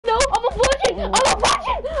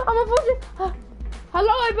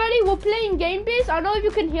Hello everybody, we're playing Gans Beasts. I don't know if you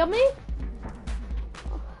can hear me.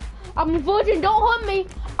 I'm a virgin, don't hurt me.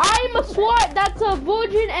 I am a swart that's a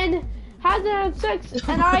virgin and hasn't had sex,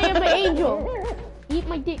 and I am an angel. Eat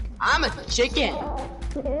my dick. I'm a chicken.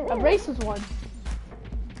 A racist one.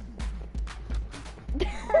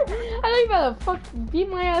 I think about to fuck beat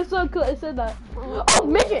my ass up because I said that. Oh,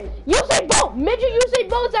 midget! You say boat! Midget, you say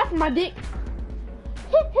boats after my dick.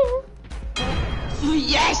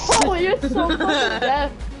 Yes! Oh, you're so fucking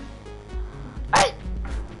deaf.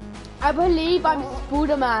 I believe I'm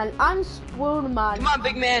Spooderman. I'm Spooderman. Come on,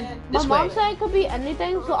 big man. My mom said I could be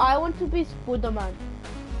anything, so I want to be Spooderman.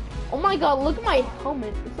 Oh my god, look at my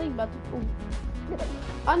helmet. It's like about to. Ooh.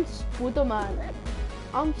 I'm Spooderman.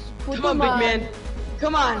 I'm Spooderman. Come on, big man.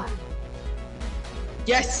 Come on.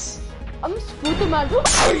 Yes. I'm Spooderman. Oh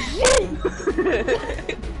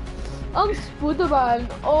shit! I'm Spooderman.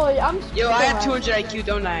 Oh, I'm Spooderman. Yo, I have 200 IQ,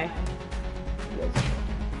 don't I?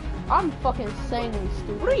 I'm fucking insanely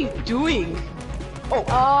stupid. What are you doing?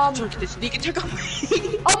 Oh, took the sneak attack on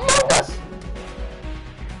me. Among Us!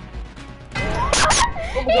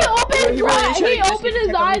 He opened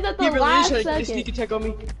his eyes at the last second. Sneak attack on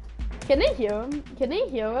me. Can they hear him? Can they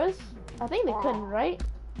hear us? I think they couldn't, right?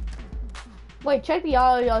 Wait, check the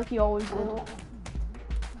audio like he always did.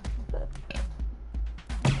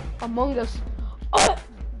 Among Us. Oh,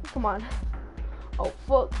 come on. Oh,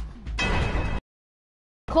 fuck.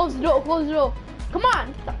 Close the door, close the door. Come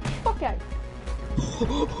on! Get the fuck out.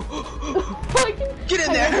 Get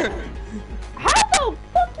in there! How the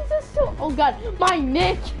fuck is this so? Oh god, my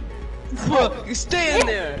neck! Stay in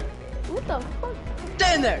there! What the fuck?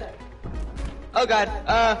 Stay in there! Oh god,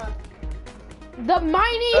 the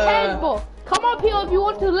mighty handball! Come up here if you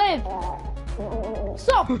want to live!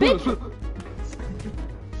 Sup, bitch!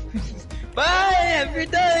 Bye, if you're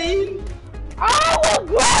dying! I will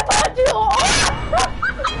grab onto you!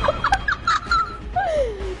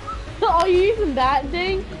 Oh, you using that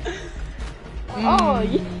thing? Oh,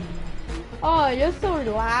 you're so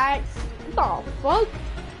relaxed. What the fuck?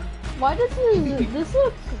 Why does this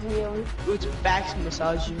look weird? It's back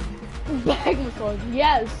massaging. Back massage,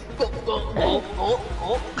 yes.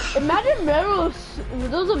 Imagine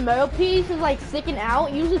those are metal pieces like sticking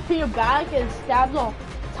out. Use it to your back and stabs a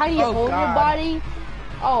tiny hole in your body.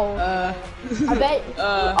 Oh, I bet.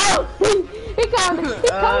 Oh, he coming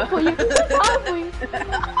for you. He coming for you.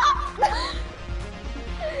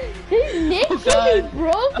 His neck should be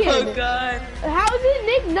broken. Oh god. How is his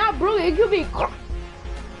neck not broken? It could be.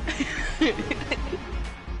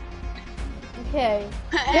 Okay.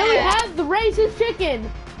 Then we have the racist chicken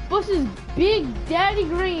versus Big Daddy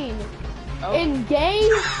Green in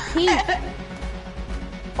Gans Beasts.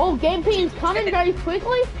 Oh, Gans Beasts coming very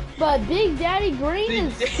quickly. But Big Daddy Green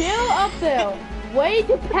is still up there, waiting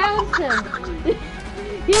to pounce him.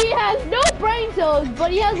 He has no brain cells,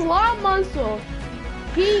 but he has a lot of muscle.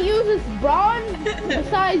 He uses brawn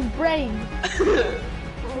besides brain.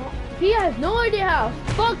 He has no idea how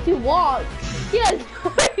fuck to walk. He has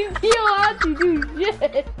no idea how to do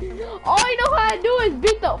shit. All he knows how to do is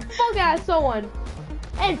beat the fuck out of someone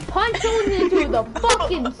and punch someone into the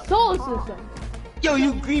fucking soul system. Yo,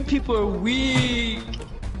 you green people are weak.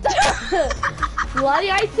 Like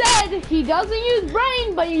I said, he doesn't use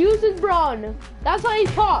brain, but he uses brawn. That's how he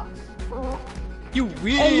talks. You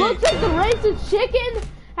weak. It looks like the racist chicken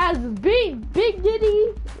has big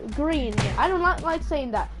Diddy Green. I do not like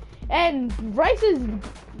saying that. And racist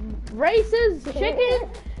chicken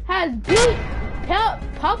has big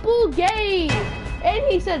Purple Gay. And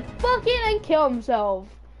he said fuck it and kill himself.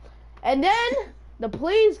 And then the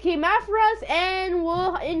police came after us and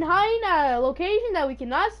were hiding at a location that we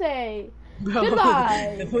cannot say. Bro,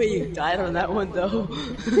 goodbye. The way you died on that one though.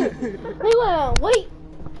 Wait.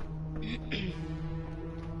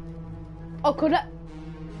 Oh, could I?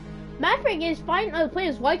 Maverick is fighting other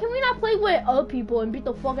players. Why can we not play with other people and beat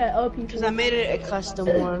the fuck out of other people? Because I made it a custom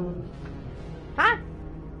one. Huh?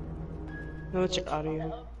 No, check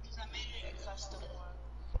audio.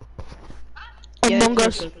 Among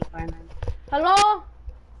Us. Hello?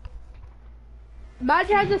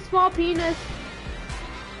 Magic has a small penis.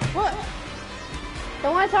 What?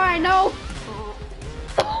 Don't want to tell I know.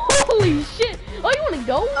 Holy shit. Oh, you want to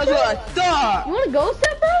go? That's what I thought. You want to go,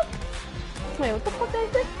 step bro? Wait, what the fuck did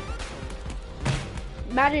I say?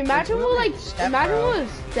 Imagine what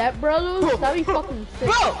step brothers. That'd be fucking sick.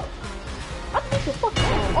 Bro! I think so fuck.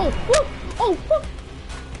 Oh, fuck. Oh, fuck.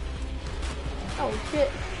 Oh, shit.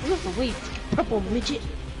 You're weak, purple midget.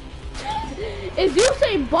 Is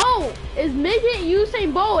Usain Bolt? Is midget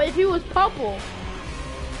Usain Bolt if he was purple?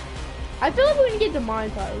 I feel like we can get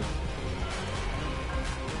demonetized.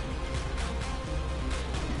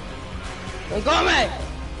 Let go of me!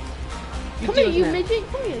 Come here, you midget.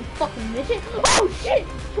 Come here, you fucking midget. Oh shit!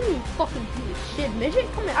 Come here, you fucking piece of shit midget.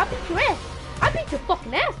 Come here, I beat your ass. I beat your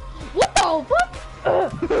fucking ass. What the fuck?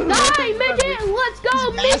 Die, midget! Let's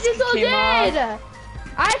go! Midget's all dead!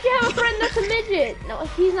 I actually have a friend that's a midget. No,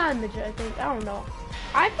 he's not a midget, I think. I don't know.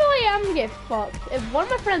 I feel like I'm gonna get fucked. If one of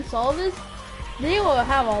my friends saw this, they will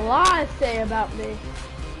have a lot to say about me.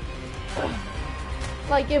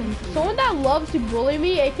 Like, if someone that loves to bully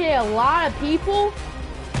me, aka a lot of people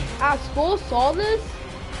at school saw this,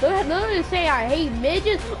 they're gonna say I hate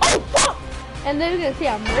midgets. Oh, fuck! And they're gonna say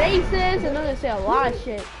I'm racist, and they're gonna say a lot of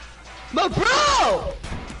shit. But bro!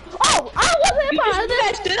 Oh, I wasn't part of this!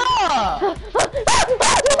 Messed it up!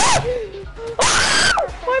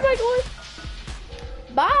 Where am I going?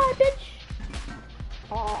 Bye, bitch!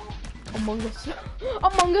 Oh, Among Us.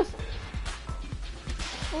 Among Us.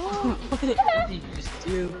 Oh. What did you just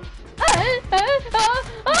do? I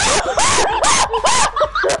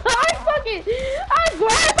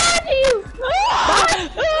grabbed onto you!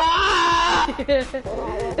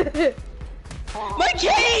 My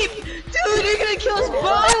cape! Dude, you're gonna kill us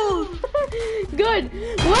both! Good.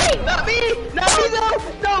 Wait! Not me! Not me, no!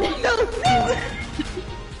 No, no, no!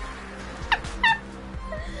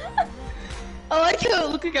 I like how it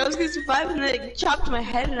looked like I was gonna survive and then it chopped my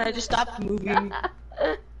head and I just stopped moving.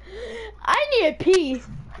 I need a pee.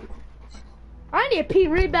 I need a pee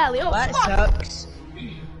really badly. Oh, that fuck. Sucks.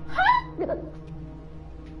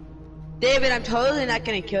 David, I'm totally not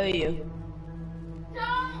gonna kill you.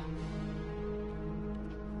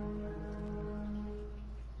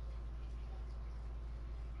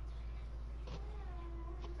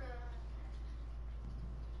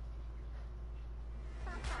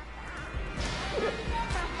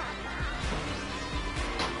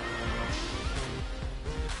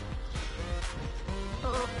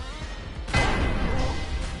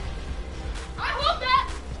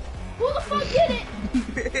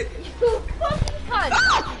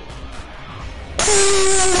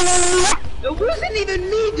 It wasn't even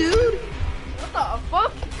me, dude! What the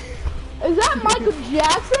fuck? Is that Michael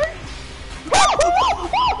Jackson?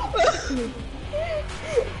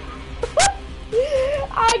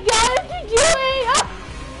 I got him to do it!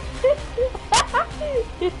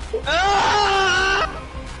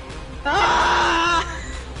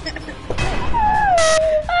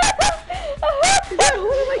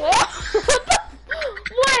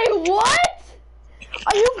 Wait, what?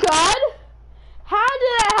 Are you God? How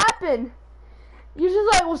did that happen? You're just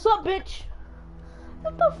like, what's up, bitch?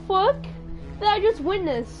 What the fuck did I just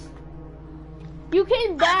witness? You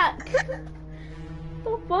came back.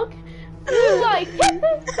 What the fuck? You like,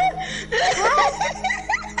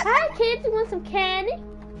 hi kids, you want some candy?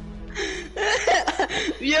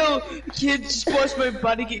 Yo, kids, just watch my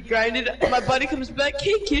body get grinded. My body comes back.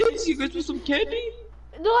 Hey kids, you guys want some candy?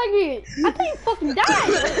 They're like me. I thought you fucking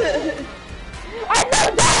died. I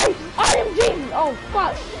never died! I am Jesus! Oh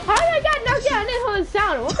fuck! How did I get knocked down? I didn't hear the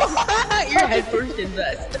sound. What the fuck? Your head first in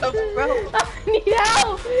that stuff, bro. I need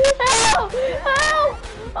help! Help! Help!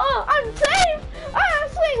 Oh, I'm safe! I'm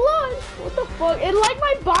safe, Lord! What the fuck? It like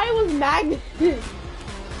my body was magnetic.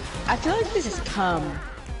 I feel like this is cum.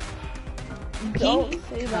 Don't Pink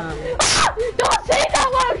say cum. that. Ah! Don't say that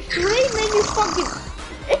while I'm screaming, you fucking...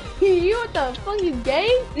 You what the fuck, you gay?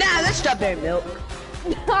 Nah, that's strawberry milk.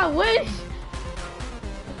 I wish.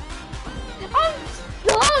 I'm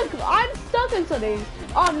stuck. I'm stuck in something.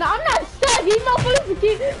 Oh no, I'm not stuck. These motherfuckers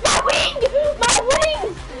keep my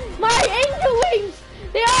wings, my angel wings.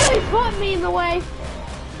 They always put me in the way.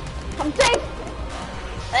 I'm safe.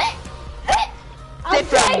 I'm Safe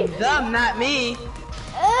safe. from them, not me.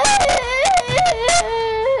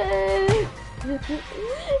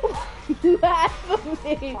 You asked for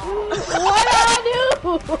me. What do I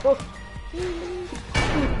do?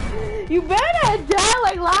 You better not die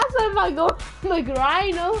like last time I go like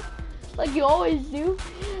rhino, like you always do.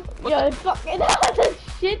 Yo, fucking the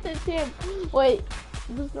shit that's him. Wait,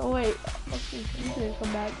 there's no way. He's gonna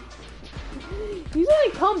come back. He's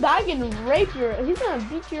gonna come back and rape your. He's gonna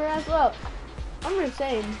beat your ass up. I'm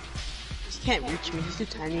insane. He can't reach me. He's too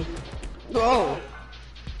tiny. Whoa.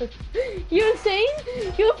 You insane?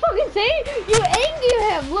 You fucking insane? You angry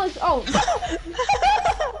him. Look. Oh.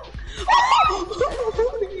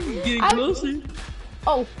 Getting closer.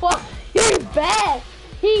 Oh fuck! He's bad.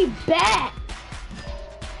 He's bad.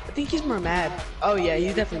 I think he's more mad. Oh yeah,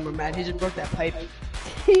 he's definitely more mad. He just broke that pipe.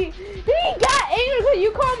 He got angry because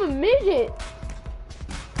you call him a midget.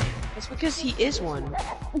 That's because he is one.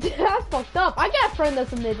 That's fucked up. I got a friend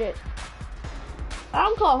that's a midget. I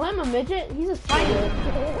don't call him a midget. He's a spider.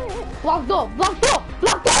 Blocked up. Blocked up.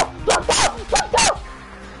 Blocked up. Blocked up. Blocked up.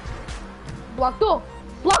 Block door!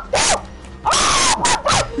 Block door! Oh,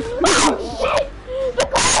 oh shit! The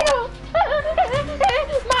glider!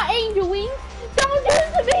 My angel wings! Don't do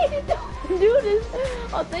this to me! Don't do this!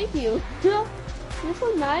 Oh, thank you. This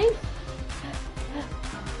was nice.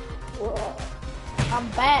 Whoa. I'm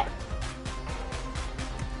back.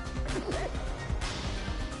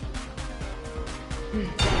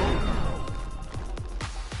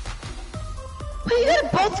 But you gotta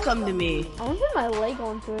both come to me. I want to put my leg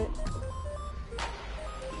onto it.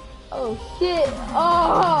 Oh shit!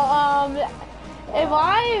 Oh, if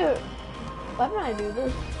I... Why did I do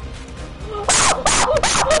this?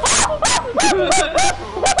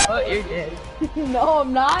 Oh, you're dead. No,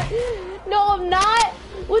 I'm not. No, I'm not.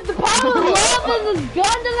 With the power of love and this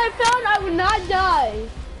gun that I found, I would not die.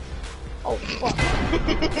 Oh, fuck.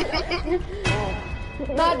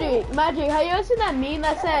 Magic, have you ever seen that meme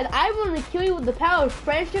that said, I want to kill you with the power of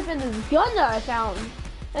friendship and this gun that I found?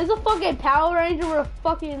 It's a fucking Power Ranger with a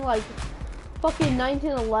fucking, like, fucking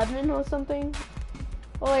 1911 or something.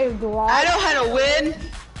 Or like a Glock. I know how to win.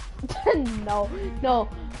 No,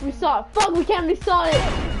 we saw it. Fuck, we can't restart it.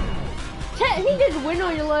 He just win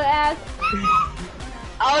on your little ass.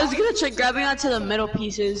 I was gonna try grabbing onto the middle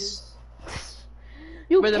pieces.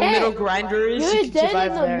 You where can't. The middle grinder is. You're you can dead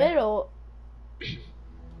survive in the there. middle.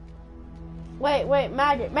 Wait,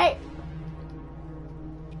 Magic, mate.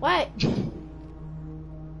 Wait.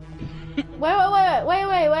 Wait.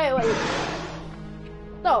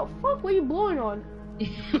 The fuck were you blowing on?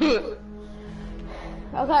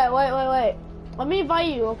 Okay, wait. Let me invite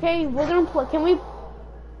you, okay? We're gonna play. Can we?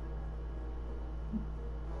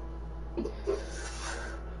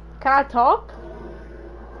 Can I talk?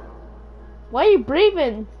 Why are you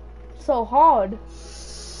breathing so hard?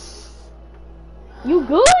 You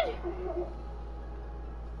good?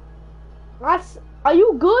 Are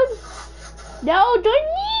you good? No, join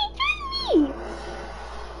me!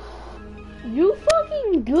 You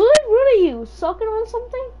fucking good? What are you, sucking on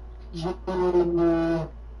something?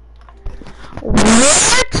 What?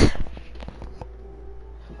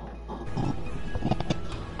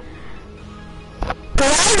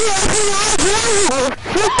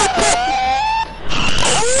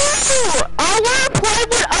 I wanna play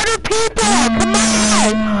with other people! Come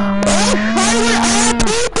on!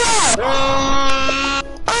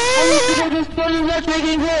 Let's play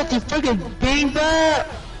with other people!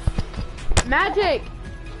 Magic!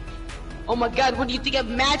 Oh my god, what do you think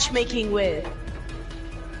I'm matchmaking with?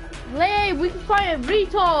 Lay, we can find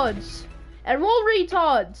retards! And more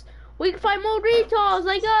retards! We can find more retards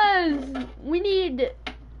like us! We need...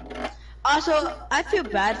 Also, I feel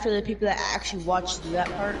bad for the people that actually watched that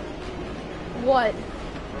part. What?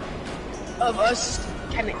 Of us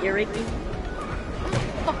kind of irritating.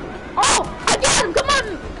 Oh! I got him! Come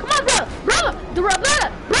on, brother! Brother!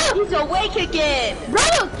 He's awake again!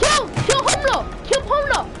 Brother! Kill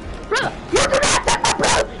Homeland! Brother! You're not that, my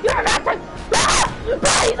brother! You're not that! Brother!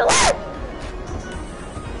 He's alive!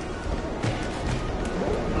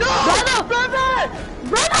 No! Brother!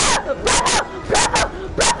 No, brother!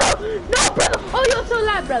 Oh, you're still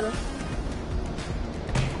alive, brother.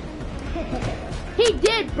 He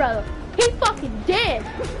did, brother. He fucking did.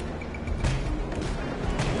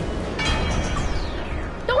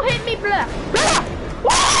 Don't hit me, brother.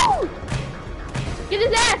 Woo! Get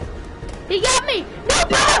his ass. He got me. No,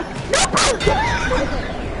 brother.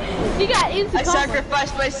 He got instant. I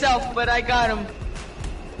sacrificed myself, but I got him.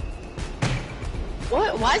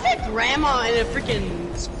 What? Why is that grandma in a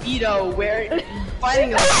freaking Speedo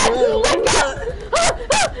fighting a bull?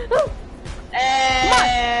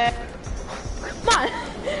 Come on!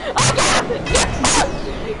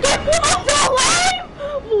 Get him still alive!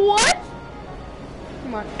 What?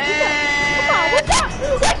 Come on, what's up?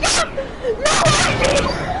 No!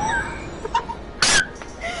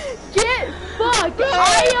 Get fucked! I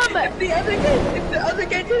am... If the other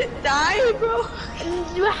guy didn't die, bro.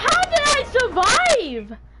 How did I survive?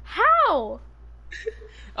 How?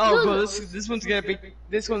 Oh, bro, this one's gonna be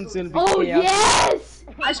Oh, chaos. yes!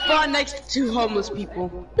 I spawned next to 2 homeless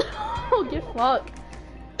people. Oh, get fucked.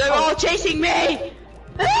 They're all chasing me!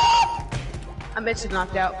 I'm actually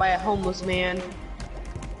knocked out by a homeless man.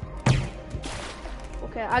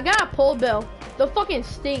 Okay, I got a pole bill. The fucking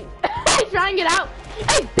stink. Try and get out.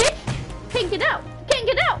 Hey, bitch! Can't get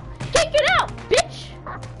out, bitch!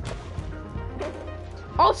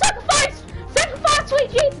 Oh, sacrifice! Sacrifice, sweet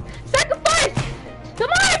Jesus! Sacrifice! Come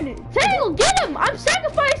on! Tail, get him! I'm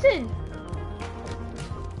sacrificing!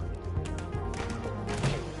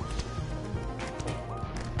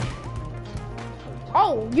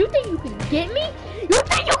 Oh, you think you can get me? You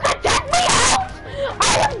think you can take me out? I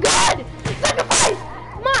am good! Sacrifice!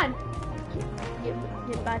 Come on!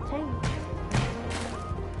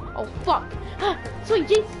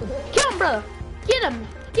 brother. Get him.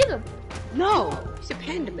 Get him. No, he's a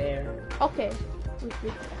panda bear. Okay.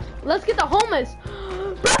 Let's get the homeless.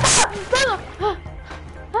 Brother!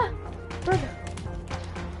 Brother! Brother.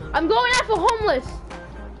 I'm going after homeless.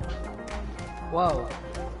 Whoa.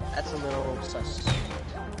 That's a little sus.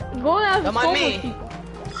 I'm going after homeless people.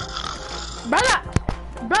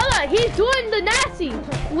 Brother, he's doing the nasty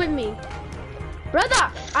with me.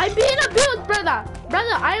 Brother, I'm being abused, brother.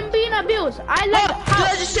 Brother, I am being abused. Did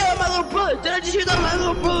I just hear my little brother? Did I just hear that my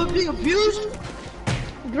little brother being abused?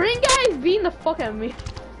 Green guy is beating the fuck out of me.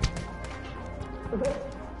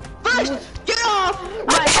 First, get off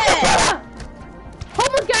my head!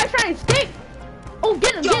 Homeless guy trying to escape. Oh,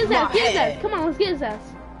 get him, get his ass. Come on, let's get his ass.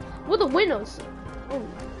 With the windows. Oh.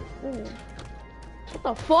 What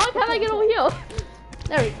the fuck? How'd I get over here?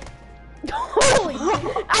 There we go. Holy!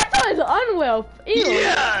 I thought it was unwell. Ew.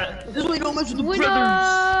 Yeah! This way don't mess with the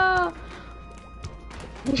brothers.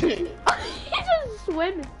 He's just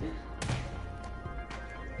swimming.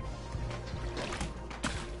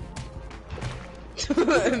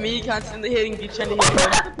 Me constantly hitting you, trying to hit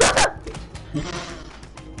him.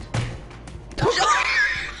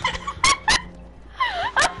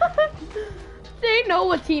 They know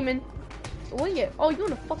what teaming. Wing it. Oh, you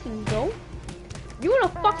wanna fucking go? You wanna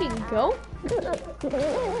fucking go?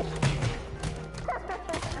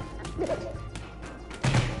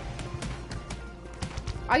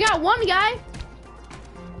 I got one guy.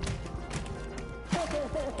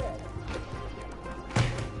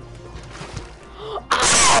 Oh,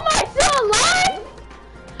 am I still alive?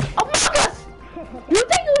 Among Us! You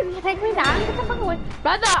think you would take me down? Get the fuck away.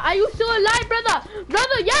 Brother, are you still alive, brother?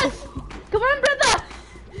 Brother, yes! Come on, brother!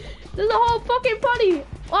 There's a whole fucking party.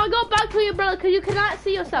 Oh, I'll go back to you, brother, because you cannot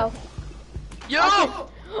see yourself. Yo! Oh,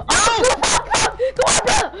 come on,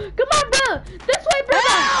 brother! Come on, brother! This way, brother!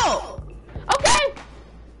 Ow! Okay!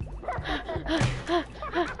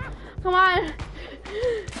 Come on.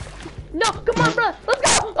 No, come on, brother! Let's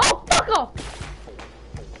go! Oh, fuck off!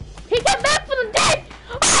 He came back from the dead!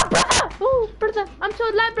 Oh, brother! Oh, brother, I'm so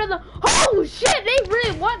alive, brother! Oh, shit! They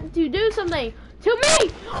really want to do something to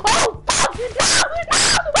me! Oh, fuck!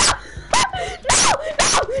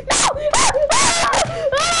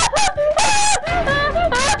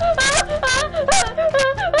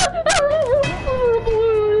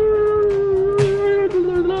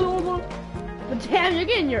 No! But damn, you're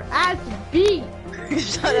getting your ass beat.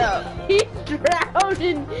 Shut up. He's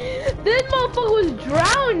drowning. This motherfucker was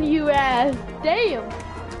drowning, you ass. Damn.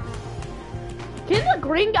 Can the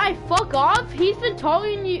green guy fuck off? He's been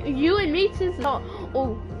talking you and me since.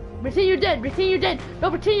 Oh, pretend you're dead. Pretend you're dead. No,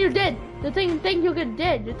 pretend you're dead. The thing think you're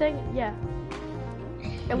dead. The thing, yeah.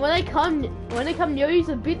 And when they come near you,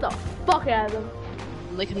 just beat the fuck out of them.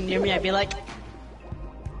 When they come near me, I'd be like,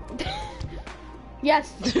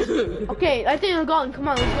 yes. Okay, I think I'm gone. Come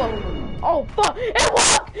on, let's go. Oh fuck! It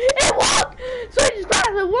worked! It worked! So it just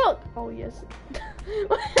crashed and worked! Oh yes.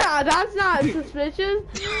 That's not suspicious.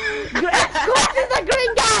 Of course it's a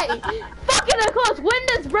green guy! Fucking of course! Win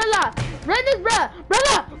this, brother! Win this, brother!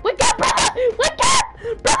 Brother! Wake up, brother! Wake up!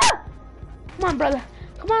 Brother! Come on, brother!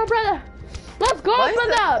 Come on, brother! Let's go,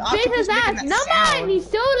 brother! Beat his ass! No mind! He's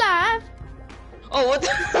still alive! oh, what the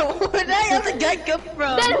where the hell did the guy come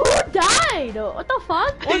from? Then who died? What the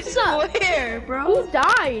fuck? What's up? Where, bro? Who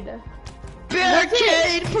died?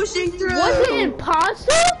 Barricade pushing through! Was it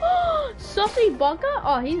imposter? Sussy Bunker?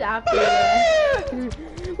 Oh, he's after you.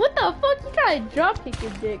 What the fuck? You trying to drop kick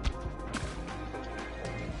your dick?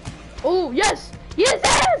 Oh, yes! Yes!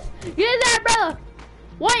 Yes, brother!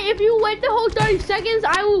 Wait, if you wait the whole 30 seconds,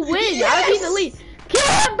 I will win. Yes! I'll be the lead. Kill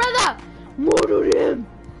him, brother! Murder him!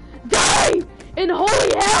 Die! In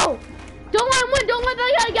holy hell! Don't let him win! Don't let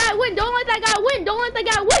that guy win! Don't let that guy win! Don't let that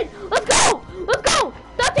guy win! Let's go! Let's go!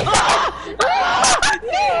 30 seconds!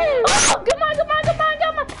 Oh, come on, come on, come on,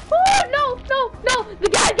 come on! Oh, no, no, no! The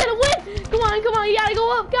guy's gonna win! Come on, come on, you gotta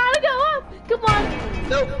go up! Gotta go up! Come on!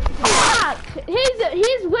 Nope. Fuck!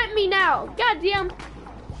 He's with me now! Goddamn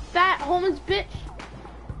fat homeless bitch!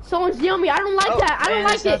 Someone's near me. I don't like that. I don't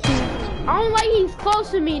like it. I don't like he's close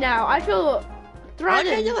to me now. I feel threatened.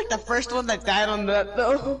 Okay, you're like the first one that died on that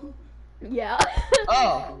though. Yeah.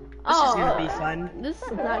 Oh. This is gonna be fun. This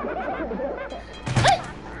is not good.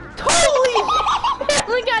 Totally!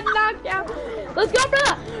 We got knocked out. Let's go,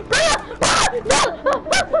 brother! Brother!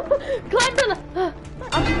 Climb, brother!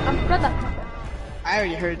 I'm brother. I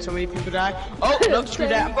already heard so many people die. Oh, no, screw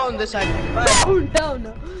that. I'm going this side. Bye. No,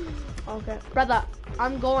 no. Okay, brother,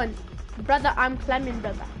 I'm going. Brother, I'm climbing,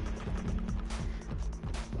 brother.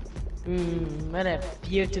 What a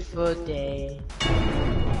beautiful day.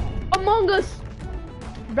 Among Us!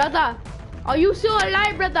 Brother, are you still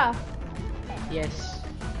alive, brother? Yes.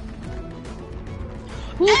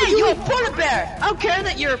 Hey, you a polar bear! I don't care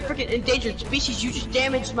that you're a freaking endangered species. You just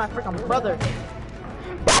damaged my freaking brother.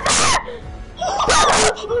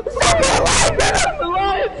 I'm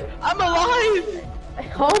alive! I'm alive!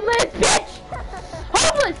 Homeless bitch!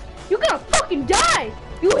 Homeless! You gonna fucking die!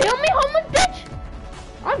 You hear me, homeless bitch?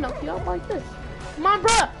 I'll knock you out like this. Come on,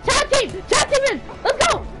 bro! Tag team! Tag team in! Let's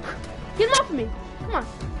go! Get him off of me! Come on.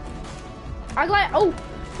 I glide. Oh!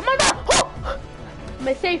 Come on, bro! Oh! Am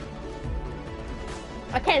I safe?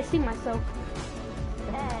 I can't see myself.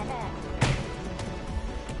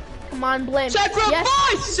 Come on, Blim. Sacrifice!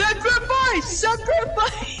 Yes. Sacrifice!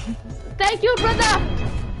 Sacrifice! Thank you, brother!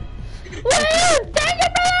 Woo! Thank you,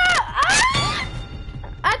 brother! Ah!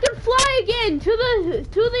 I can fly again to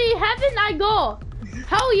the heaven I go.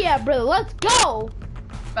 Hell yeah, brother! Let's go!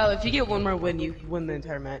 Well, if you get one more win, you win the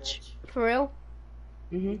entire match. For real?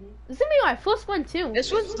 Mhm. This is gonna be my first one too.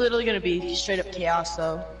 This one's literally gonna be straight up chaos,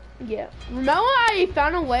 though. Yeah. Remember I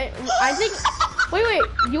found a way? I think. Wait.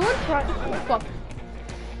 You want to try? Oh, fuck.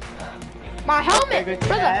 My helmet,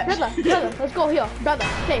 brother. Let's go here, brother.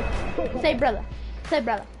 Say, brother. Say,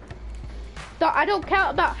 brother. I don't care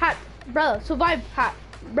about hat, brother. Survive hat,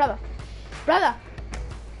 brother.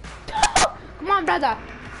 Come on, brother.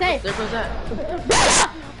 Say. There goes that.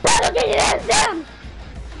 Brother, get your ass down.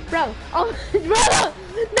 Brother. Oh, brother.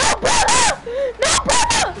 No, brother.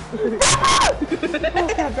 Oh,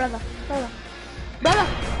 God, brother.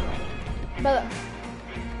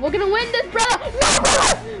 We're gonna win this, brother. No,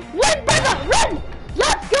 brother. Win, brother. Run.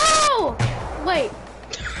 Let's go. Wait.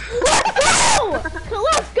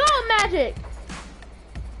 Let's go, Magic.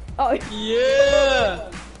 Oh.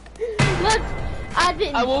 Yeah.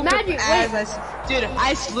 I woke Magic, up as dude,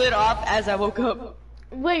 I slid off as I woke up.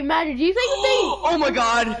 Wait, Magic, do you think the thing? Oh my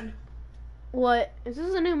god. What? Is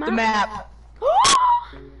this a new map? The map.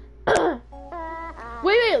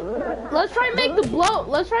 Wait. Let's try and make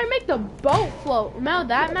the boat float. Remember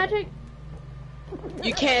that, Magic?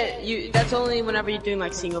 You can't. That's only whenever you're doing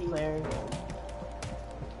like single player.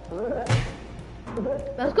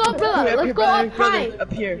 Let's go, brother. Let's go up high.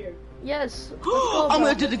 Up here. Yes. Let's go, I'm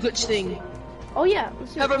gonna do the glitch thing. Oh yeah.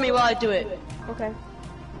 Let's do Cover me while I do it. Okay.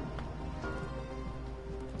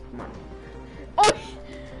 Come on. Oh.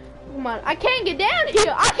 Come on. I can't get down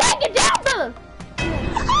here. I can't get down, brother.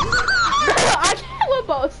 I can't. We're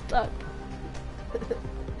both stuck.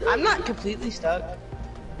 I'm not completely stuck.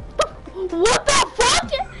 What the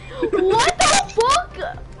fuck? What the fuck?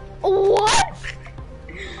 What?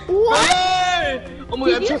 What? Hey! Oh my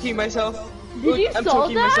god, I'm choking myself. Did you I'm saw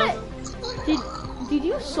choking that? myself. Did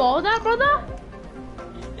you saw that, brother?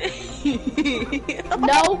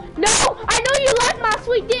 No, I know you like my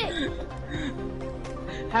sweet dick.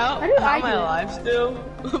 How do I am I do it? alive still?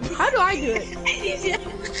 How do I do it?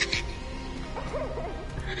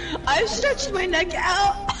 I stretched my neck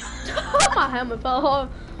out. My helmet fell off.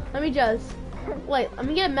 Let me just wait. Let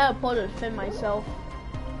me get a metal pole to defend myself.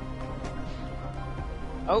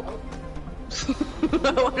 Oh.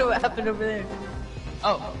 I wonder what happened over there.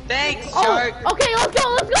 Oh, thanks, shark. Okay, let's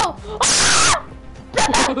go. Ah!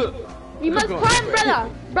 Brother! You must climb, brother.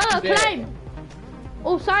 Brother, climb.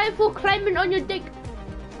 Oh, sorry for climbing on your dick.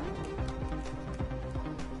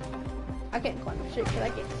 I can't climb shit because I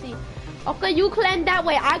can't see. Okay, you climb that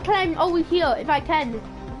way. I climb over here if I can.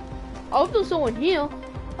 Oh, there's someone here.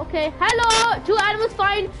 Okay, hello. 2 animals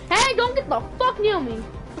fine. Hey, don't get the fuck near me.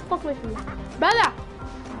 Get the fuck away from me. Brother.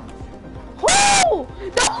 Oh!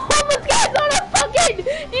 The homeless guy's on a fucking... Look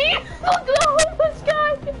at the homeless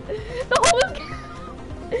guy! The homeless guy!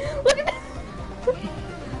 Look at that!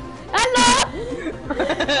 Hello!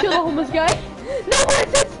 Kill the homeless guy. No, what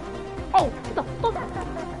is this? Oh, what the fuck?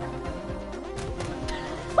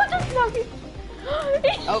 What just knocked me?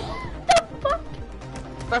 Oh. The fuck?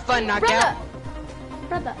 For fun, knockout.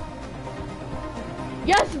 Brother.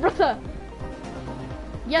 Yes, brother.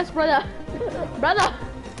 Yes, brother. Brother.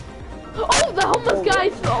 Oh, the homeless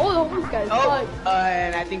guys! Oh, the homeless guys! Oh,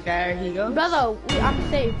 and I think there he goes. Brother, I'm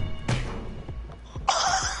safe.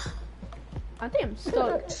 I think I'm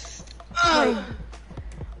stuck.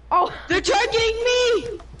 Oh, they're targeting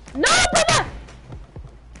me! No, brother!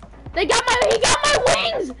 He got my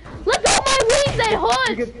wings! Let go of my wings! They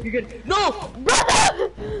hurt! You're good. No,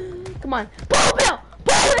 brother! Come on, pull, Bill!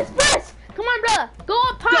 Pull this press! Come on, brother! Go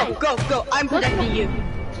up high! Go! I'm protecting you.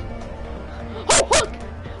 Oh, hook!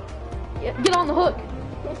 Get on the hook.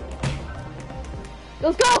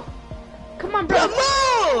 Let's go. Come on, bro. Come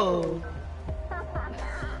on!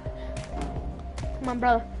 Come on,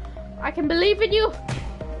 brother. I can believe in you.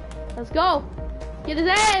 Let's go. Get his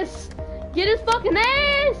ass. Get his fucking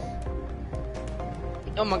ass.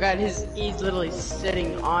 Oh my god, he's literally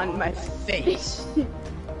sitting on my face. Do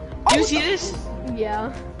you see this?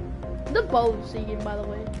 Yeah. The bow's singing, by the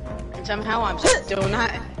way. And somehow I'm still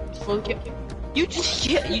not full kill. You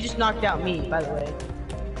just knocked out me, by the way.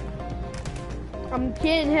 I'm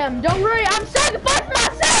kidding him. Don't worry, I'm sacrificing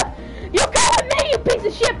myself. You go with me, you piece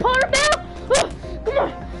of shit, Porterville. Come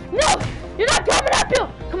on. No, you're not coming up here.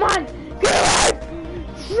 Come on. Get alive.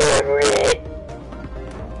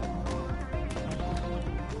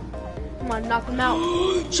 Come on, knock him out.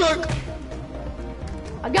 Shark.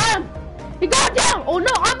 I got him. He got down. Oh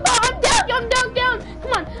no, I'm down. I'm down.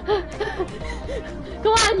 Come on.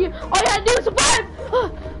 Come on, you. All you gotta do is survive.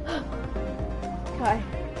 Okay.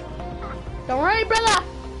 Don't worry, brother.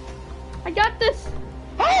 I got this.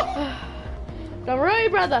 Don't worry,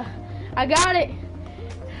 brother. I got it.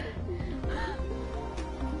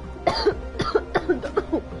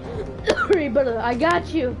 Don't worry, brother. I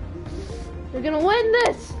got you. You're gonna win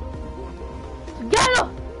this. Together.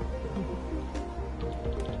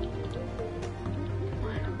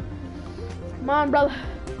 Come on, brother.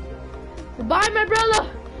 Goodbye, my brother.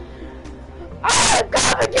 I'm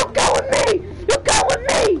coming. You go with me. You go with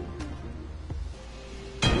me.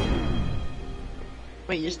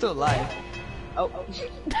 Wait, you're still alive. Oh.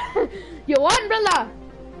 You won, brother.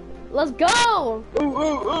 Let's go.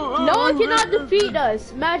 No one cannot defeat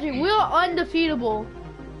us. Magic, we're undefeatable.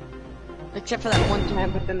 Except for that one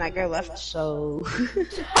time, but then that guy left, so... I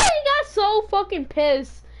got so fucking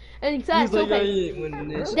pissed. And exactly, so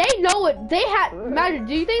they know what they had. Magic,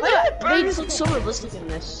 do you think that they look so realistic in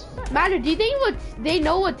this? Magic, do you think they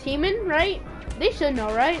know what teaming, right? They should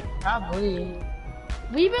know, right? Probably.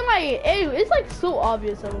 We've been like, it's like so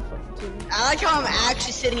obvious that we're fucking teaming. I like how I'm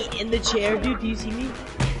actually sitting in the chair, dude. Do you see me?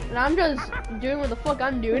 And I'm just doing what the fuck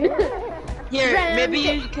I'm doing. Here,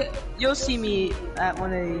 maybe you'll see me at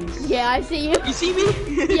one of these. Yeah, I see you. You see me?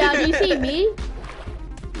 Yeah, do you see me?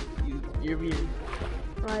 You're weird.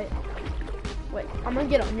 Right. Wait, I'm gonna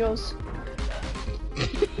get on yours.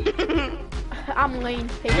 I'm lame.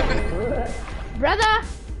 Brother!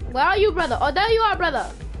 Where are you, brother? Oh, there you are,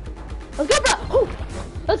 brother. Let's go, brother! Oh,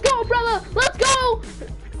 let's go, brother! Let's go!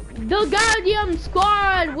 The Guardian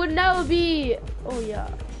squad would never be... Oh, yeah.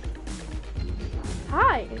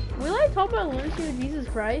 Hi. Will I talk about lunacy with Jesus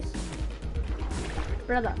Christ?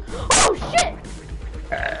 Brother. Oh, shit!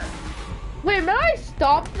 Wait, remember I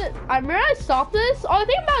stopped it? Remember I stopped this? Oh, I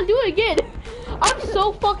think I'm about to do it again. I'm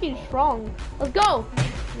so fucking strong. Let's go.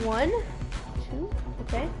 1, 2,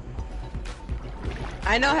 okay.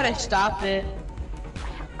 I know how to stop it.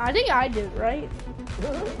 I think I did, right?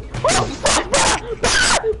 Oh, fuck,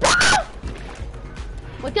 bro!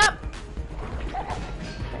 Wake up!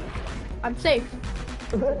 I'm safe.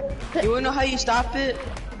 You wanna know how you stop it?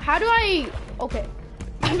 How do I... Okay.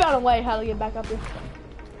 I found a way how to get back up here.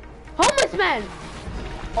 Homeless man!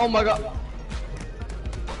 Oh my god.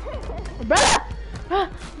 Brother!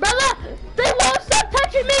 Brother! They won't stop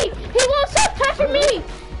touching me! He won't stop touching me!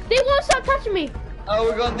 They won't stop touching me! Oh,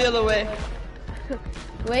 we're going the other way.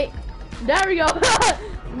 Wait. There we go.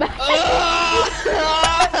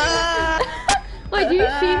 Wait, do you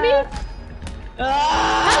see me?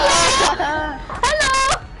 Hello! Hello!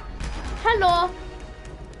 Hello!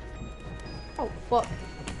 Oh, fuck.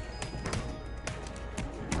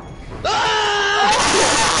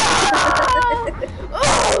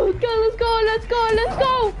 Oh, okay, let's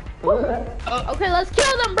go. Okay, let's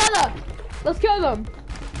kill them, brother. Let's kill them.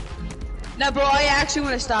 No, bro, I actually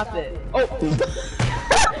want to stop it. Oh.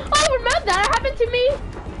 Oh, remember that happened to me?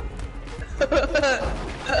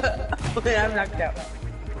 Okay, I'm knocked out.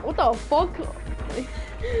 What the fuck?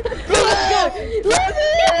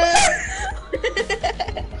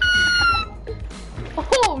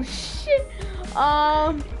 Oh shit.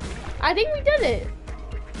 I think we did it.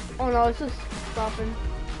 Oh no, it's just stopping.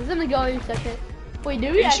 It's gonna go in a second. Wait,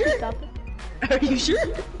 did we actually stop it? Are you sure?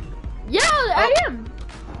 Yeah, I am.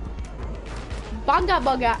 Banga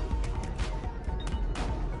banga.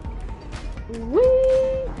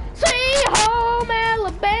 Wee! Sweet home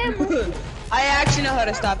Alabama. I actually know how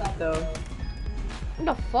to stop it though. What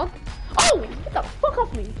the fuck? Oh! Get the fuck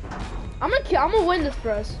off me! I'm gonna win this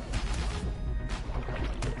for us.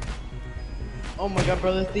 Oh my god,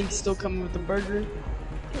 bro, the thing's still coming with the burger.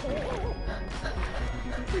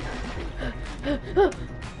 Get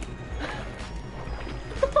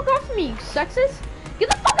the fuck off of me, you sexist! Get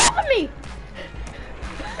the fuck off of me!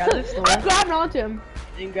 I'm grabbing onto him.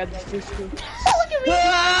 And grab the fish too. Look at me!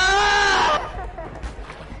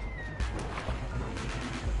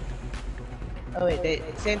 Oh wait,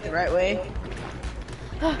 this ain't the right way.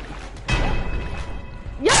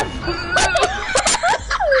 Yes!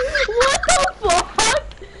 What the fuck?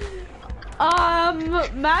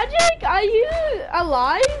 Magic, are you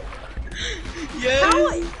alive?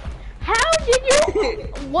 Yes. How did you?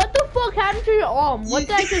 What the fuck happened to your arm? What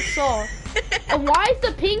did I just saw? And why is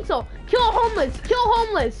the pink so? Kill homeless! Kill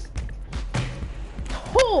homeless!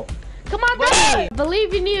 Oh, come on, brother!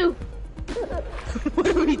 Believe in you. What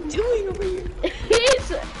are we doing over here?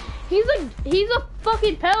 He's a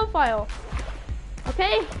fucking pedophile.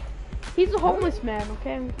 Okay? He's a homeless man.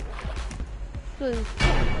 Okay?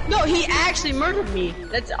 No, he actually murdered me.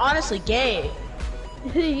 That's honestly gay.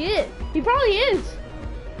 He is. He probably is.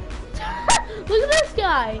 Look at this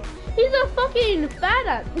guy. He's a fucking fat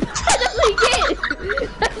ass. That's what you get.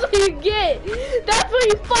 That's what you get. That's what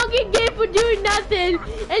you fucking get for doing nothing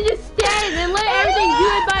and just stand and let everything do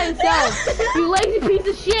it by itself. You lazy piece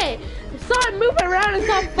of shit. Start moving around and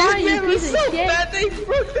stop fighting, you piece of shit. Bad they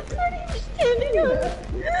broke the party for standing up.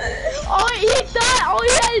 All he thought all he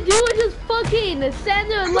had to do was just fucking stand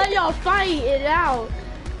there and let y'all fight it out.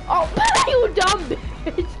 Oh, you dumb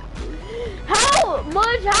bitch. How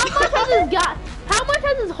much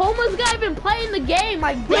has this homeless guy been playing the game?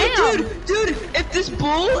 Like, damn. Wait, dude, if this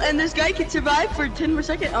bull and this guy can survive for 10 more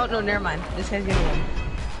seconds. Oh, no, never mind. This guy's gonna win.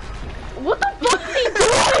 What the fuck is he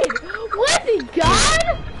doing? What is he,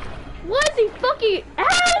 God? What is he fucking, how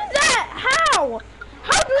is that? How?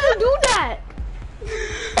 How do you do that?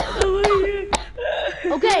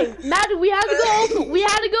 Okay, Matt, we had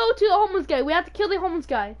to go to the homeless guy. We have to kill the homeless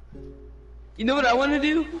guy. You know what I want to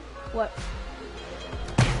do? What?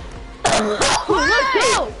 Let's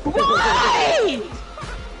go! Why?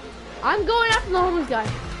 I'm going after the homeless guy.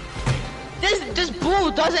 This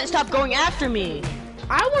bull doesn't stop going after me.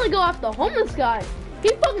 I want to go after the homeless guy. He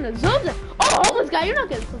fucking deserves it. Oh, homeless guy, you're not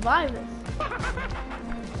gonna survive this.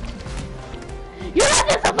 You're not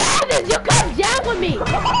gonna survive this. You come down with me.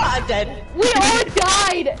 I'm dead. We all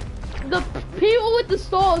died. The people with the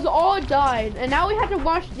stalls all died, and now we have to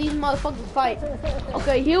watch these motherfuckers fight.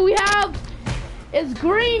 Okay, here we have is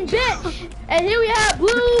green bitch, and here we have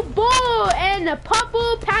blue bull and a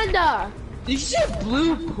purple panda. Did you say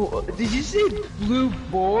blue bull? Did you say blue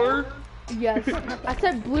boar? Yes, I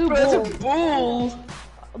said blue Bro, bull. that's a bull.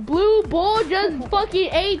 Blue bull just fucking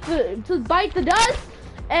ate to bite the dust,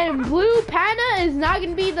 and blue panda is not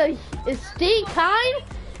gonna be the stink kind.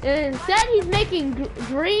 And instead, he's making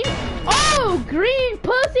green. Oh, green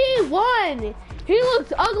pussy won. He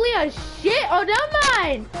looks ugly as shit. Oh, never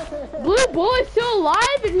mind. Blue boy's still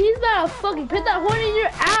alive, and he's about to fucking put that horn in your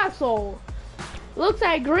asshole. Looks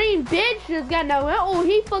like green bitch just got no. Oh,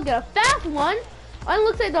 he fucking a fast one. And it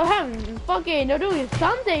looks like they're doing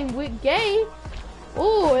something with gay.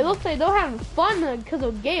 Oh, it looks like they're having fun because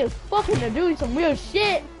of gay as fucking. They're doing some real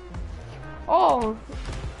shit. Oh.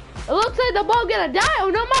 It looks like the ball gonna die.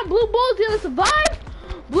 Oh no, my blue bull's gonna survive.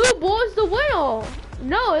 Blue bull's the winner.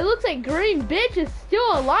 No, it looks like green bitch is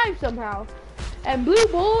still alive somehow. And blue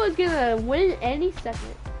bull is gonna win any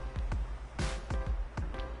second.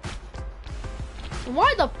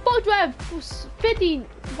 Why the fuck do I have 50?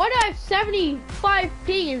 Why do I have 75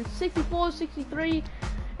 ping and 64, 63?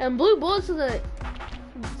 And blue bull is gonna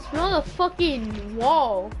smell the fucking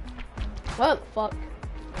wall. What the fuck?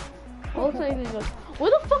 Looks like where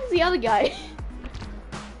the fuck is the other guy?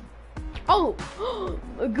 Oh,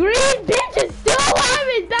 green bitch is still alive.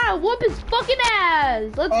 He's about to whoop his fucking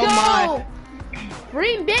ass. Let's go. My.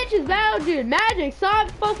 Green bitch is about to do magic. Stop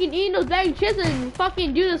fucking eating those bag of chips and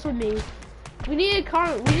fucking do this with me. We need to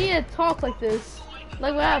talk like this,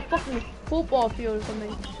 like we're at a fucking football field or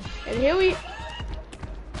something. And here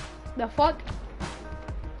the fuck.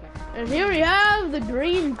 And here we have the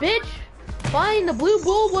green bitch fighting the blue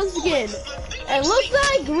bull once again. And looks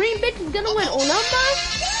like green bitch is gonna win. Oh, number?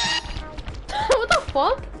 What the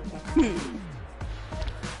fuck?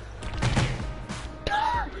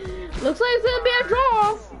 Looks like it's gonna be a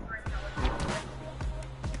draw.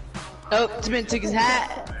 Oh, Timon took his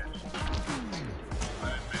hat.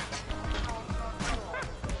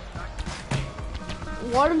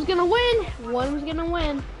 One of them's gonna win. One of them's gonna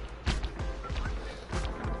win.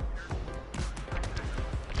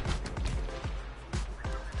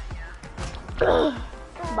 But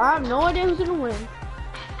I have no idea who's gonna win.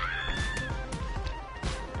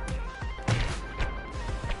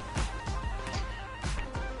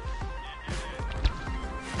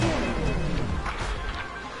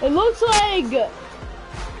 It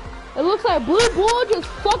looks like blue bull just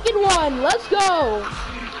fucking won. Let's go.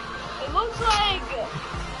 It looks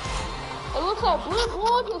like blue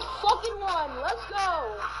bull just fucking won. Let's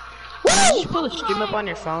go. Did you just pull the stream up on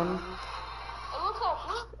your phone? It looks like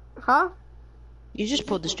blue. Huh? You just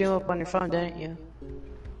pulled the stream up on your phone, didn't you?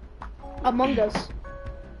 Among Us.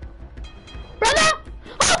 Brother!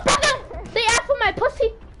 Oh, brother! They my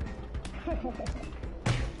pussy.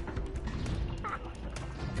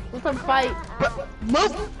 Let's fight.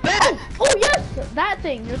 Move back! Oh yes, that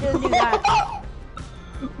thing. You're gonna do that.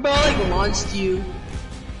 Bro, I like launched you.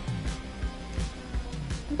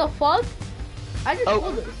 What the fuck? I just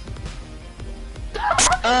pulled this.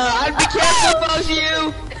 I'd be careful if I was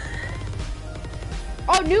you.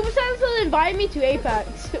 Oh, Noob Sense invited me to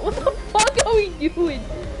Apex. What the fuck are we doing?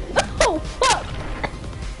 Oh fuck!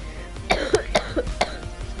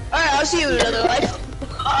 Alright, I'll see you in another life.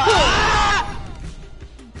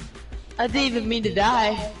 I didn't even mean to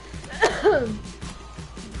die.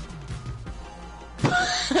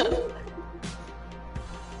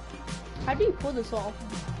 How do you pull this off?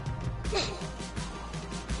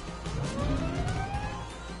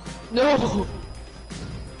 No.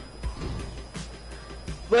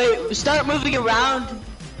 Wait, start moving around.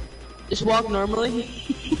 Just walk normally.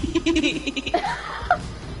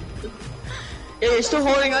 Yeah, you're still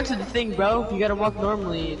holding on to the thing, bro. You gotta walk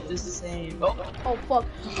normally. It's just the same. Oh, Oh fuck!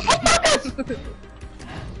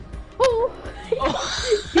 Oh, oh.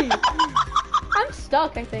 I'm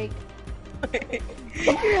stuck, I think.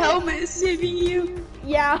 Your helmet is saving you.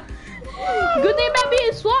 Yeah. Good thing about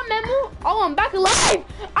being swamp Memo. Oh, I'm back alive.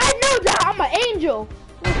 I know that. I'm an angel.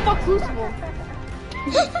 What the fuck's Lucifer?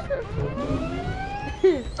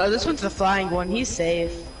 Oh, this one's the flying one. He's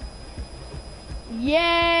safe.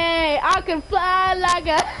 Yay! I can fly like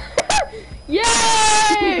a.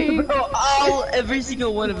 Yay! Bro, every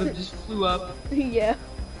single one of them just flew up. Yeah.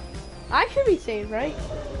 I should be saved, right?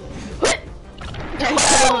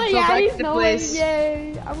 Oh, yeah, he's no way.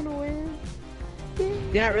 Yay! I'm gonna win. Yay.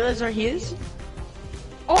 Did you not realize where he is?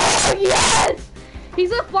 Oh yes! He's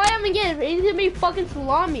gonna fly him again. He's gonna be fucking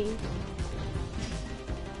salami.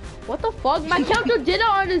 What the fuck? My character did it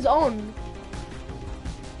on his own.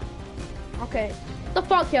 Okay. The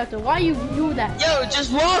fuck, character? Why you do that? Yo,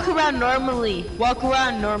 just walk around normally. Walk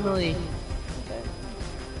around normally. Okay.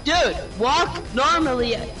 Dude, walk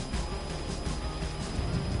normally.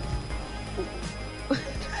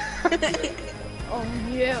 Oh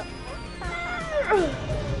yeah.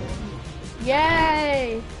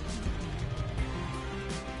 Yay!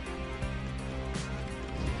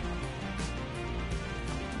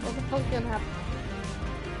 What the fuck's gonna happen?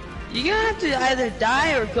 You're gonna have to either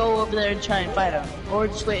die or go over there and try and fight him. Or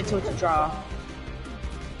just wait until it's a draw.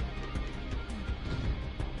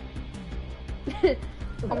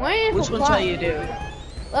 I'm waiting Which for one Clark. shall you do?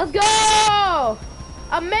 Let's go!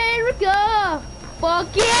 America!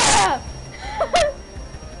 Fuck yeah!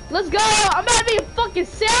 Let's go! I'm about to be a fucking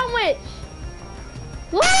sandwich!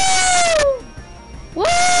 Woo!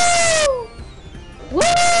 Woo!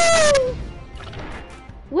 Woo!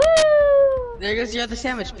 Woo! There goes your other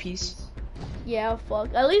sandwich piece. Yeah,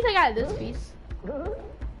 fuck. At least I got this piece.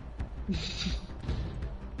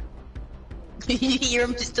 You hear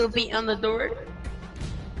him still beating on the door?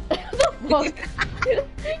 The fuck?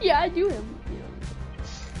 Yeah, I do him.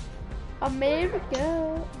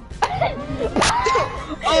 America.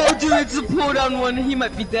 Oh, dude, it's a pull down one. He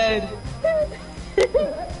might be dead.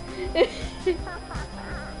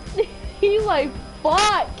 He's like,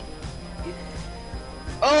 fuck.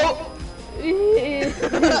 Oh!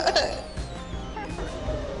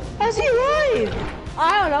 How's he alive? I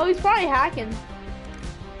don't know. He's probably hacking.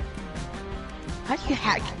 How do you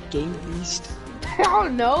hack Gans Beasts? I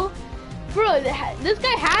don't know. Bro, this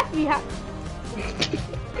guy has to be I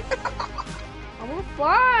wanna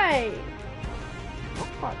fly. Oh,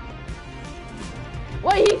 fuck.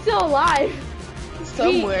 Wait, he's still alive.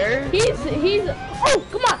 Somewhere. He's. Oh,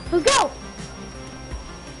 come on, let's go.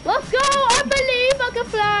 Let's go. I believe I can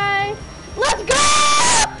fly. Let's go.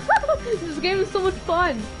 This game is so much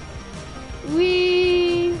fun. I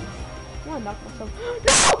wanna knock myself.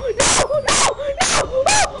 No!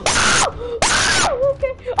 Oh,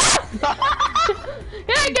 okay.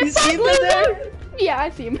 Yeah, You see him there? Yeah, I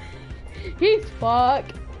see him. He's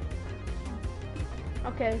fucked.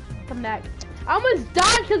 Okay, come back. I almost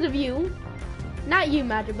died because of you. Not you,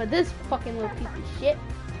 Magic, but this fucking little piece of shit.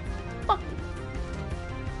 Fuck you.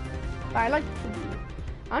 I like to be.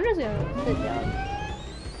 I'm just gonna sit down.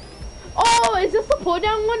 Oh, is this the pull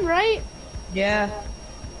down one, right? Yeah.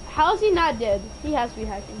 How is he not dead? He has to be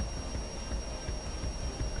hacking.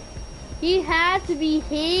 He has to be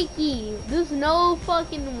hacky. There's no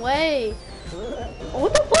fucking way.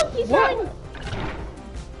 What the fuck? He's trying.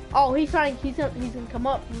 Oh, he's trying. He's gonna come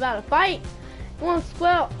up without a fight. He wants to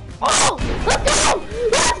square. Oh, let's go!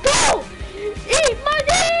 Let's go! Eat my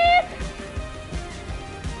dick!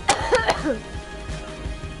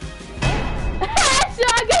 So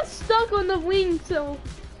I got stuck on the wing, so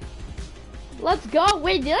Let's go.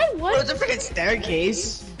 Wait, did I win? Oh, it's a freaking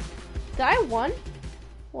staircase. Did I win?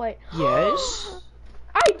 Wait. Yes.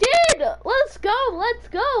 I did! Let's go, let's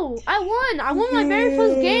go! I won! I won my very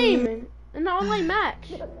first game in the online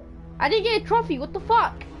match. I didn't get a trophy, what the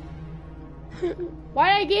fuck?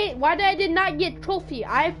 Why did I not get trophy?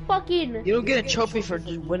 I fucking... You don't get a trophy for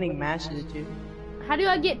just winning matches, dude. How do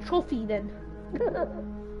I get trophy then?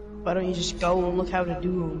 Why don't you just go and look how to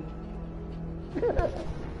do them?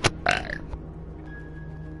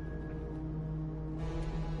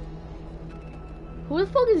 Who the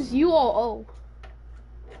fuck is UOO?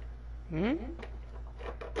 Hmm?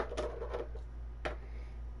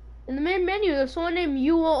 In the main menu, there's someone named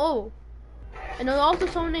UOO. And there's also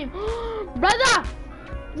someone named... Brother!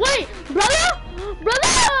 Wait! Brother!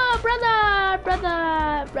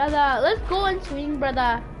 Brother! Let's go and swing,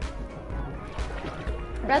 brother.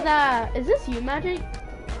 Brother, is this you, Magic?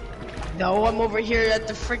 No, I'm over here at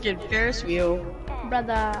the freaking Ferris wheel.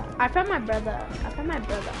 Brother, I found my brother.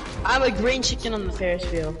 I'm a green chicken on the Ferris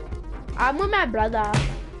wheel. I'm with my brother.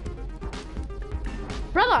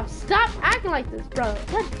 Brother, stop acting like this, bro.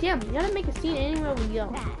 God damn, you gotta make a scene anywhere we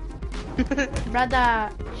go.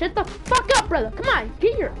 Brother, shut the fuck up, brother. Come on,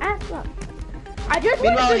 get your ass up. I just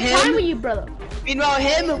want to spend time with you, brother. Meanwhile,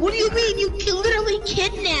 him? What do you mean? You literally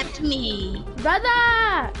kidnapped me.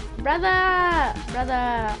 Brother.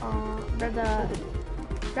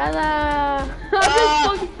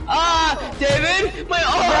 David, my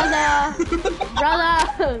arm.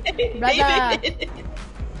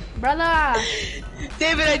 Brother.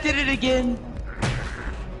 David, I did it again.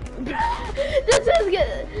 This is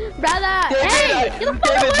good. Brother. David, Hey, get the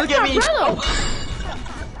fuck away look at me. brother.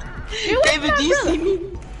 David, do you see me?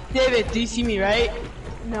 David, do you see me, right?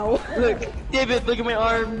 No. Look, David, look at my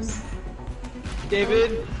arms.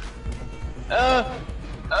 David.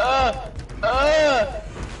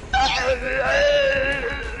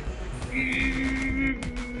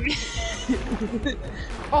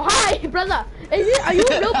 Oh hi, brother. Are you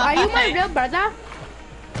my real brother?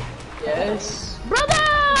 Yes. Brother!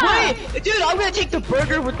 Wait, dude, I'm gonna take the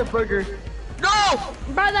burger with the burger. No!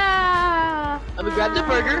 Brother! I'm gonna grab the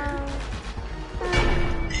burger.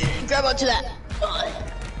 Grab onto that.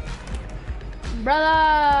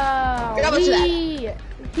 Brother! Grab onto that.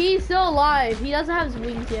 He's still alive. He doesn't have his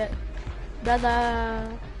wings yet. Brother.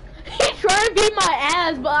 He's trying to beat my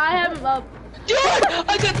ass, but I have him up. Dude!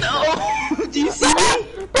 I got the... Oh, do you see me?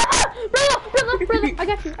 Brother! I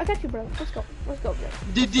got you, brother. Let's go, brother.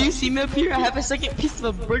 Dude, do you see me up here? I have a second piece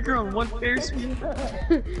of a burger on one Ferris wheel.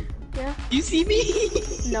 Yeah. You see me?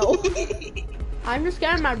 No. I'm just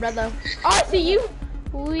scared of my brother. Oh, I see you.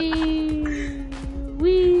 Wee.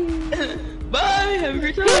 Bye, have a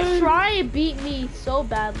great time. He's trying to beat me so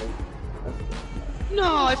badly.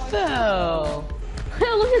 No, I fell.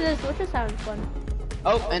 Look at this. We're just having fun.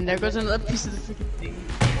 Oh, and there goes another piece of the freaking thing.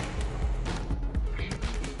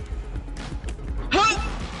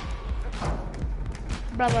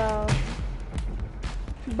 Brother,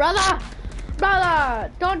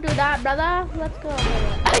 don't do that, brother. Let's go,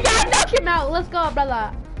 brother. I gotta knock him out. Let's go,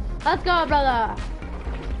 brother. Let's go, brother.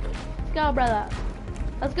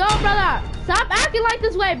 Stop acting like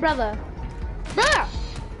this way, brother. I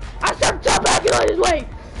said stop acting like this way.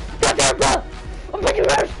 Goddamn, brother. I'm fucking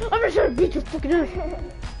ass. I'm just gonna beat your fucking ass.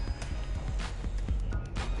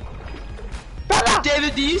 Brother!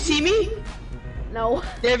 David, do you see me? No.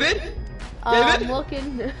 David? I'm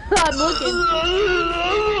looking. I'm looking.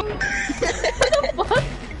 What the fuck?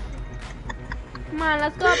 Come on,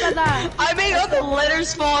 let's go, brother. I made all the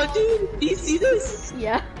letters fall, dude. Do you see this?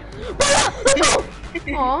 Yeah. Brother, let's go.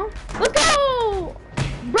 Aw, let's go.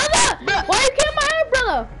 Brother, why you killing my head,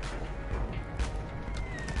 brother?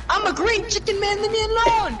 I'm a green chicken, man. Leave me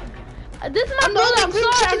alone. This is my brother. I'm so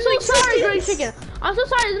sorry, green chicken. I'm so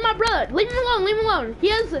sorry. This is my brother. Leave him alone. He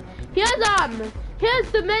has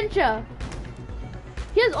dementia.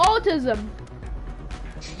 He has autism.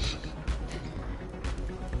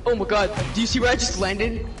 Oh my god. Do you see where I just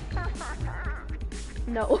landed?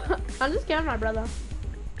 No. I'm just scared of my brother.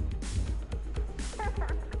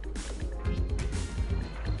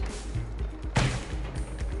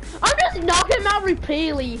 I'm just knocking him out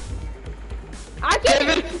repeatedly. I can't.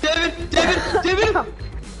 David.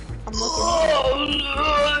 I'm looking.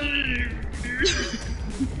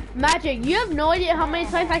 Magic, you have no idea how many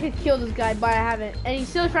times I could kill this guy, but I haven't, and he's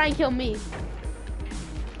still trying to kill me.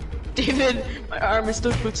 David, my arm is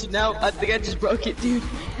still twitching out. I think I just broke it, dude.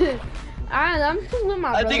 I'm just with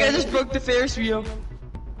my brother. I think I just broke the Ferris wheel.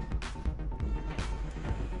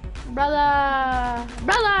 Brother!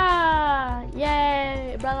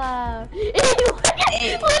 Yay, brother! Look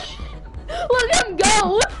at him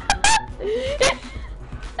go!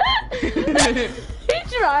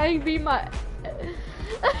 He's trying to be my.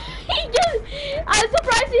 I'm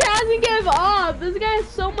surprised he hasn't given up. This guy has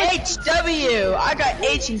so much. HW. I got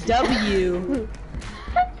H and W.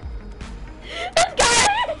 This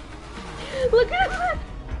guy. Look at him.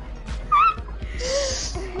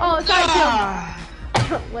 Oh,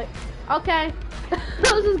 sorry. Wait. Okay.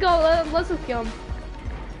 Let's just go. Let's just kill him.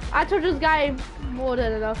 I told this guy more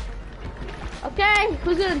than enough. Okay,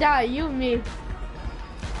 who's gonna die? You and me.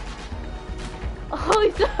 Oh,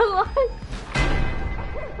 he's still alive.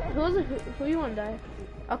 Who you wanna die?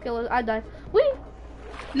 Okay, I die. Wait.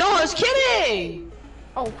 No, I was kidding.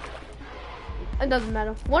 Oh. It doesn't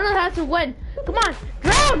matter. One of us has to win. Come on,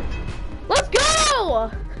 drown! Let's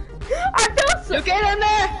go! I feel so. You get in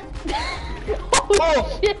there?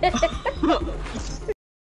 Oh, shit.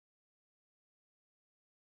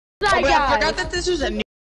 I forgot that this was a new.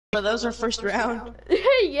 But that was our first round.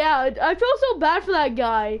 Yeah, I feel so bad for that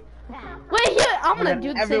guy. Wait, here, I'm gonna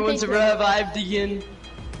do the same thing. Everyone's revived again.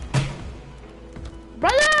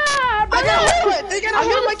 Brother! I'm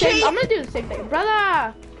gonna do the same thing.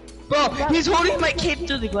 Brother! Bro, he's holding my cape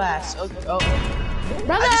through the glass. Oh.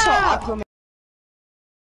 Brother! I just saw Aquaman.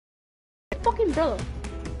 Fucking brother.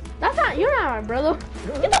 You're not my brother.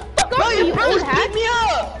 Get the fuck Bro, off me, your you brother's old hat. beat me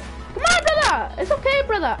up! Come on, brother! It's okay,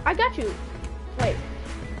 brother. I got you. Wait.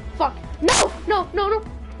 Fuck. No!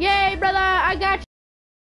 Yay, brother! I got you.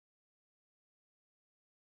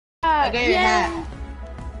 I got your hat.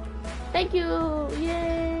 Thank you.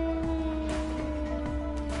 Yay.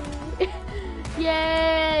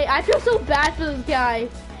 Yay. I feel so bad for this guy.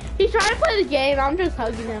 He's trying to play the game. I'm just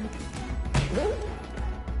hugging him.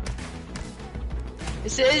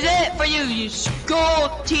 This is it for you, you school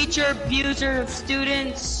teacher abuser of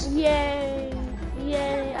students. Yay.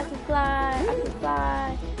 Yay. I can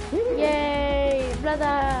fly. Yay,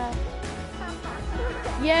 brother.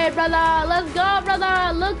 Yay, brother. Let's go,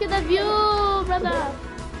 brother. Look at the view, brother.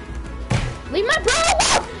 Leave my brother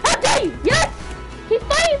alone. How dare you? Yes. He's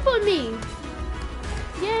fighting for me.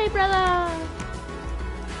 Yay, brother.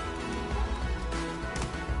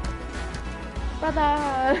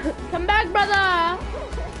 Brother. Come back, brother.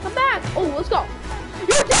 Come back. Oh, let's go.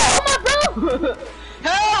 You're dead, my bro.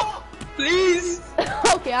 Help! Please.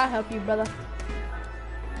 Okay, I'll help you, brother.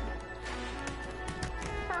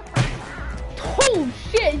 Oh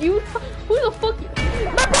shit, who the fuck you?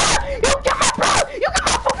 My brother! You got my brother! You got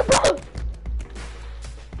my fucking brother!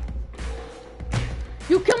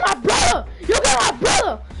 You killed my brother! You killed my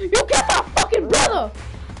brother! You killed my fucking brother!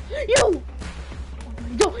 You!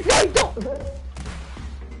 No, you don't!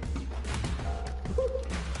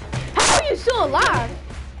 How are you still alive?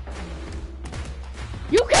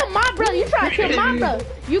 You killed my brother! You trying to kill my brother!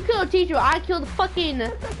 You killed a teacher, I killed a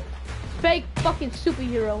fucking fake fucking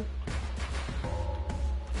superhero.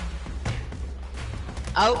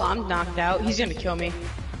 Oh, I'm knocked out. He's gonna kill me.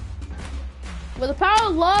 With the power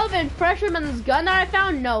of love and pressure and this gun that I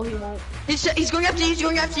found, no, he won't. He's going after you. He's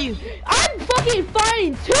going after you. I'm fucking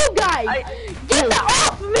fighting two guys. Get that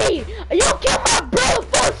off me! You kill my brother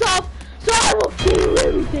first off, so I will kill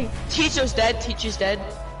everything. Teacher's dead. Teacher's dead.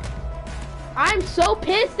 I'm so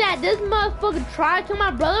pissed that this motherfucker tried to kill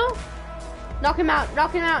my brother. Knock him out.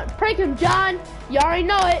 Knock him out. Prank him, John. You already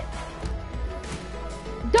know it.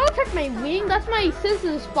 Don't touch my wing, that's my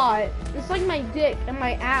sensitive spot. It's like my dick and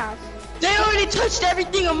my ass. They already touched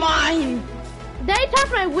everything of mine! They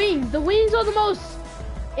touched my wings. The wings are the most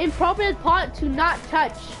inappropriate part to not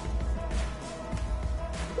touch.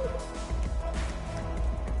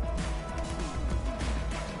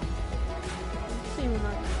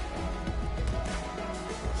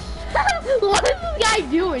 What is this guy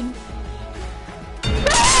doing?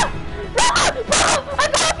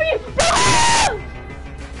 I'm after you!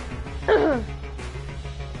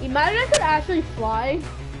 Imagine I could actually fly.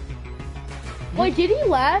 Wait, did he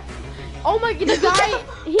left? Oh my god, the guy,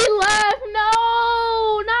 he left.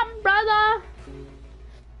 No, not brother.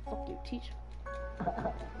 Fuck you, teacher.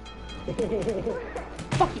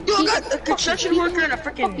 Fuck you, You got a construction worker and a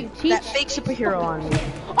freaking that fake superhero on me.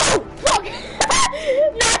 Oh, fuck.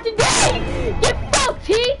 Not today. Get fucked,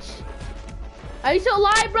 Teach. Are you still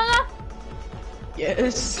alive, brother?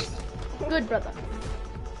 Yes. Good, brother.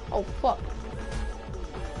 Oh, fuck.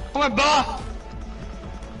 Oh my god!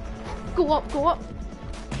 Go up, go up.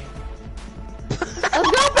 Let's go,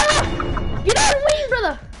 brother! Get out of the wing,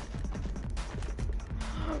 brother!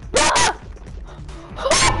 Brother!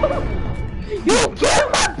 You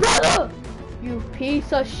killed my brother! You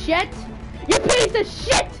piece of shit! You piece of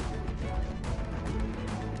shit!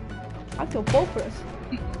 I killed both of us.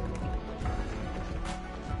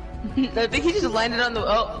 I think he just landed on the.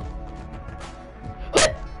 Oh.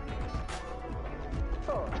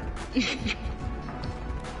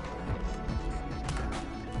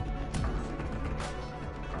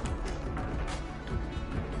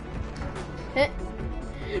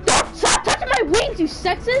 Don't stop touching my wings, you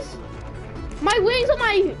sexist! My wings on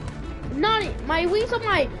my... My wings on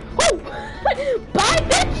my... Oh! Bye,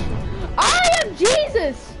 bitch! I am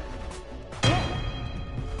Jesus!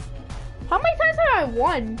 How many times have I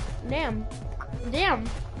won? Damn. Damn.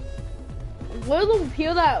 We're the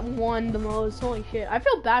people that won the most. Holy shit. I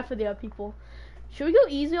feel bad for the other people. Should we go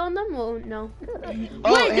easy on them? Well, no.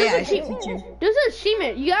 Oh, wait, hey, there's an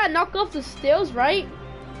achievement. You gotta knock off the stills, right?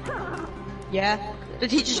 Yeah. The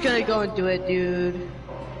teacher's gonna go and do it, dude.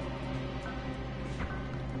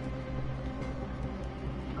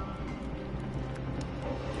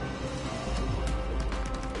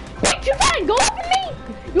 Wait, you trying to go after me?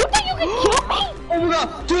 You think you can kill me? Oh my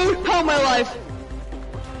god, dude, how am I alive?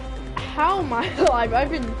 How am I alive? I've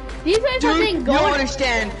been... These guys have been Dude, you going... don't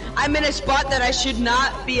understand. I'm in a spot that I should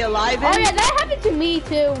not be alive in. Oh yeah, that happened to me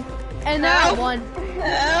too. And then I won.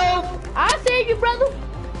 Help! I saved you, brother.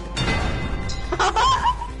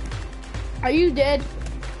 Are you dead?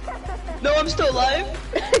 No, I'm still alive.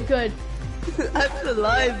 Good. I'm still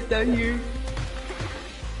alive down here.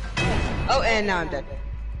 Oh, and now I'm dead.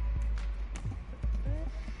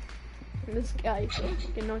 This guy is so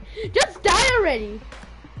fucking annoying. Just die already.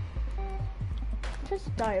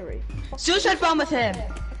 Just die already. Suicide bomb with him.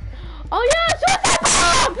 Oh yeah, suicide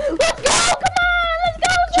bomb! Let's go! Come on, let's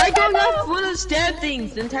go! Try Suicide going bomb! off one of the stab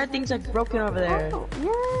things. The entire thing's like broken over there. Oh,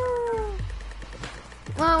 yeah.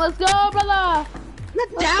 Come on, let's go, brother. Not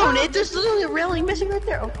down. It just literally a railing missing right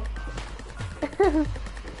there. Oh.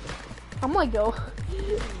 I'm gonna go.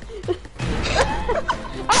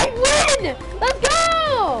 I win! Let's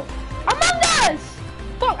go! Among Us!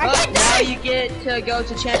 Fuck, I can't now die! you get to go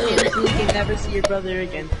to Champions League and never see your brother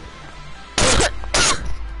again.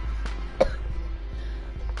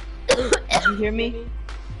 Did you hear me?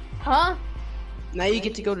 Huh? Now you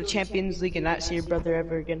get to go to Champions League and not see your brother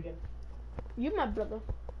ever again. You're my brother.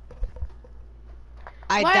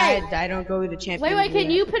 I Wait. died. I don't go to Champions League. Wait,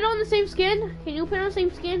 can you put on the same skin? Can you put on the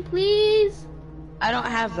same skin, please? I don't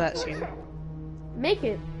have that skin. Make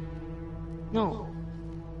it. No.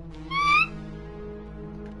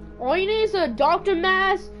 All you need is a doctor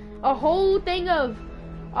mask, a whole thing of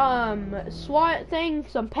SWAT thing,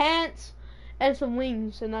 some pants, and some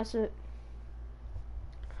wings, and that's it.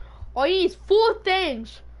 All you need is 4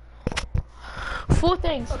 things. 4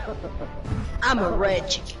 things. I'm a red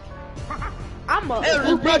chicken. I'm a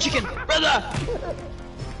Hey, red chicken, brother.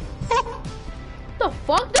 the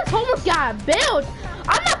fuck? This homeless guy built.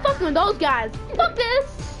 I'm not fucking with those guys. Fuck this.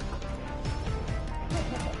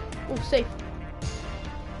 Oh, safe.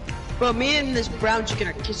 Bro, me and this brown chicken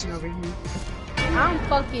are kissing over here. I'm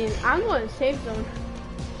going to safe zone.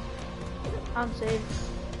 I'm safe.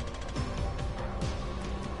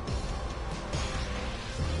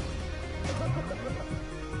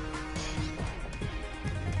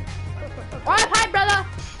 Alright, hi, brother.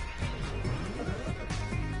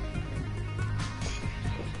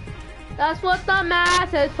 That's what the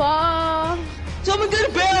math is for. Someone get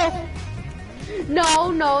a barrel.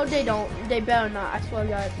 No, they don't. They better not. I swear to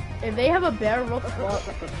God. If they have a bear, we'll fuck.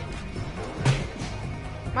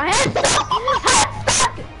 My hand's stuck! Hand's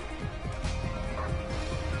stuck!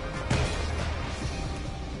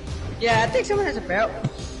 Yeah, I think someone has a barrel.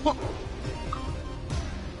 Oh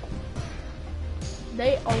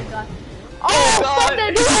God. Oh, God. fuck,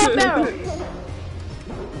 they do have a barrel.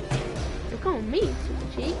 You're calling me, super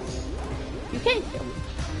cheeks. You can't kill me.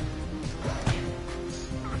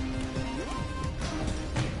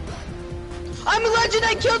 I'm a legend.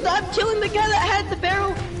 I'm killing the guy that had the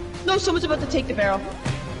barrel. No, someone's about to take the barrel.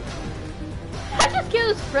 I just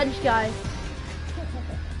killed this French guy.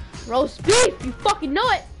 Roast beef, you fucking know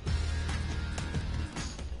it.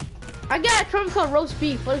 I got a term called roast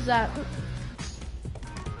beef. What is that?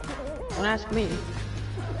 Don't ask me.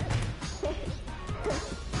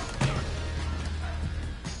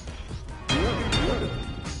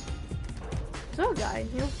 So guy,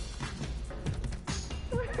 you know.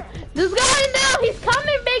 This guy now, he's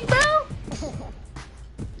coming, big bro.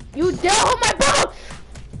 You dare hold my boat?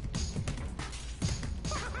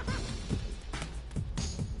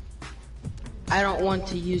 I don't want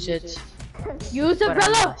to use it. Use it, but I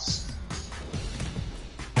brother. must.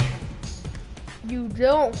 You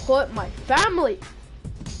don't hurt my family.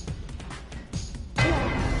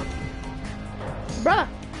 Bruh.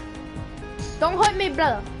 Don't hurt me,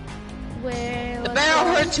 brother. Well, The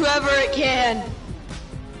barrel hurts whoever it can.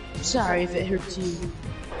 Sorry if it hurts you.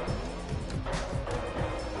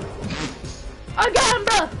 I got him,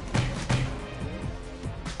 bro.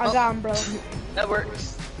 I got him, bro. That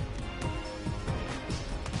works.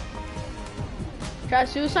 Try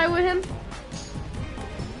suicide with him?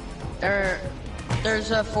 There's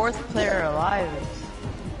a fourth player alive.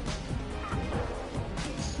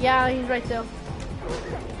 Yeah, he's right there.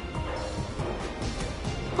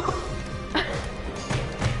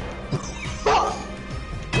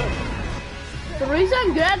 The reason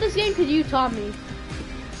I'm good at this game because you taught me.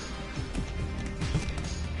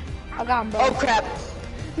 I got him, bro. Oh crap!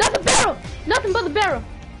 Not the barrel! Nothing but the barrel!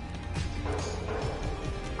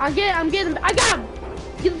 I'm getting, I got him!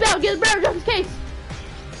 Get the barrel just in case!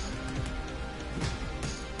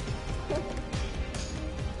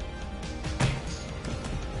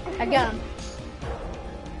 I got him.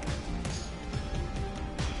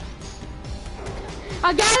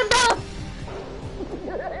 I got him, bro!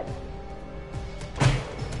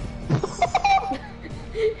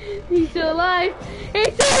 He's still alive!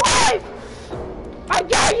 He's still alive! I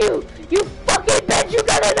got you! You fucking bitch! You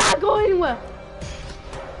gotta not go anywhere!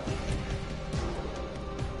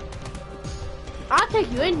 I'll take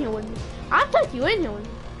you in here with me. I'll take you in here with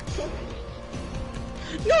me.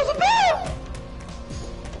 No, the bear!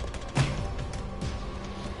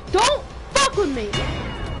 Don't fuck with me!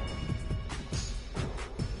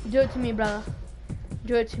 Do it to me, brother.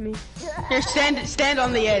 Do it to me. Here, stand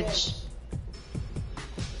on the edge.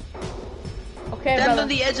 Okay, Stand brother. on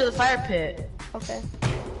the edge of the fire pit. Okay.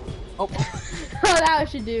 Oh. Oh, that I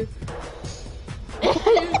should do.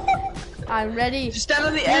 I'm ready. Just stand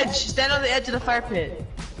on the edge. Stand on the edge of the fire pit.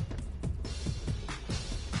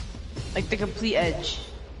 Like the complete edge.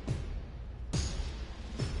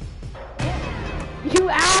 You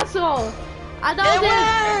asshole! I thought It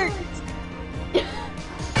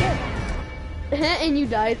worked! And you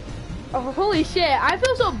died. Oh, holy shit, I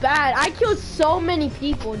feel so bad. I killed so many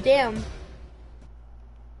people, damn. You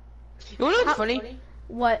wanna know what's funny?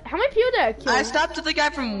 What? How many people did I kill? I stopped the guy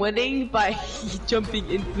from winning by jumping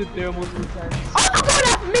into the barrel multiple times. Oh, they're going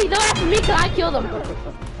after me! They're after me because I killed them.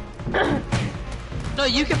 No,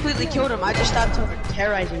 you completely killed him. I just stopped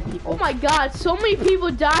terrorizing people. Oh my god, so many people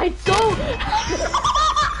died so...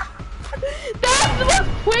 That's the most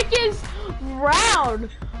quickest round!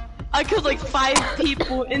 I killed like 5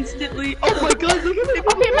 people instantly. Oh my god, look at how many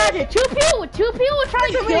people Okay, left. imagine, two people were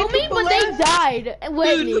trying to kill me, but they died with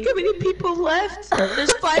Dude, me. look how many people left.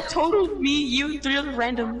 There's 5 total. Me, you, 3 other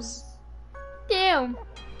randoms. Damn.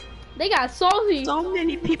 They got salty. So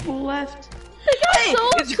many people left. They got Hey, so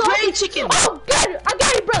it's salty. gray chicken. Oh, God, I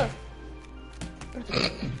got it, brother.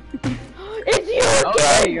 It's you again. Oh,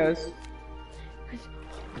 there he goes.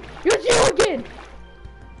 It's you again.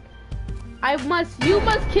 You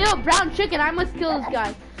must kill brown chicken. I must kill this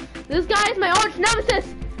guy. This guy is my arch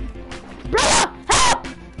nemesis. Brother, help!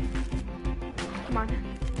 Come on.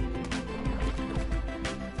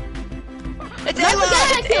 It's That's the guy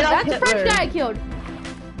I It's killed. Adolf That's the French Hitler. guy I killed.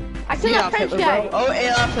 I killed that Adolf French Hitler, guy. bro. Oh,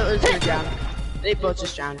 Adolf Hitler's gonna drown. They both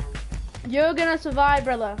just drowned. You're gonna survive,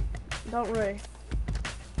 brother. Don't worry.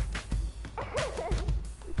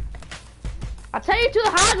 I'll tell you to the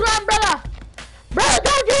high ground, brother. Brother,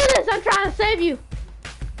 don't do this. I'm trying to save you.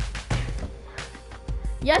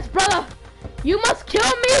 Yes, brother. You must kill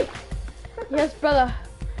me. Yes, brother.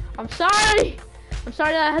 I'm sorry. I'm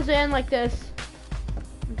sorry that it has to end like this.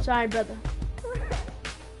 I'm sorry, brother.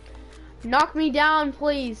 Knock me down,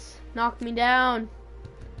 please. Knock me down.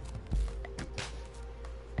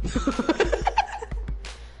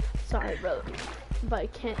 Sorry, brother. But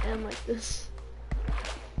it can't end like this.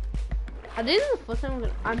 I did it the first time.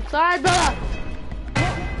 I'm sorry, brother.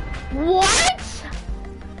 What?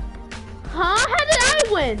 Huh? How did I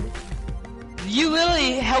win? You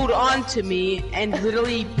literally held on to me and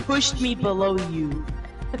literally pushed me below you.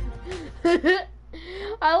 I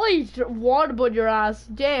at least waterboard your ass.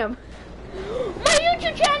 Damn. My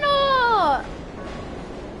YouTube channel!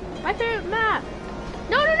 My favorite map.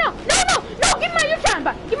 No! Give me my YouTube channel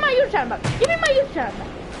back. Give me my YouTube channel back. Give me my YouTube channel back.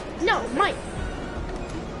 No, Mike.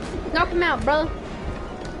 Knock him out, brother.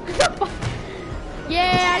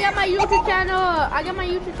 Yeah, I got my YouTube channel. I got my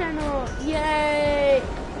YouTube channel. Yay.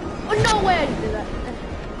 Oh, no way I didn't do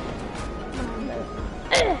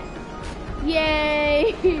that.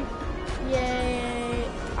 Yay. Yay.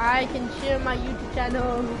 I can share my YouTube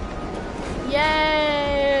channel.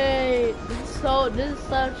 Yay. This is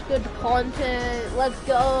such good content. Let's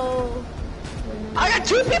go. I got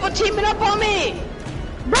 2 people teaming up on me.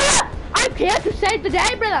 Brother, I'm here to save the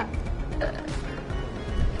day, brother.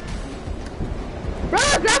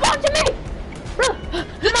 Brother, grab onto me! Brother,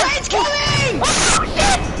 The train's coming! Oh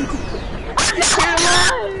shit!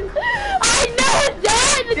 I never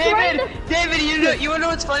died! The train... David, you wanna know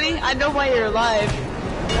what's funny? I know why you're alive.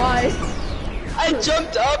 Why? I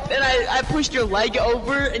jumped up and I pushed your leg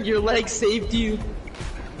over and your leg saved you.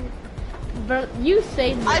 Bro, you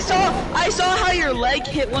saved me. I saw how your leg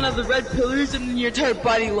hit one of the red pillars and then your entire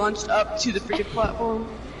body launched up to the freaking platform.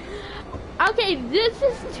 Okay, this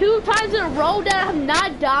is 2 times in a row that I have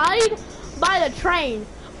not died by the train.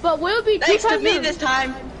 But will it be 2 Thanks times to me in this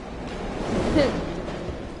time.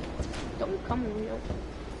 Don't come on, yo.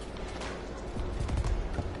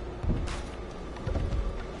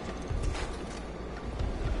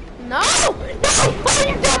 No! No! Oh,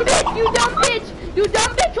 you dumb bitch! You dumb bitch! You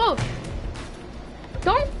dumb bitch! Oh.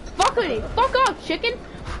 Don't fuck with me! Fuck off, chicken!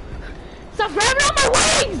 Stop grabbing on my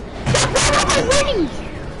wings! Stop grabbing on my wings!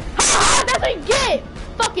 Ha ha! That's what you get!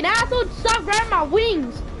 Fucking asshole! Stop grabbing my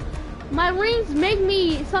wings! My wings make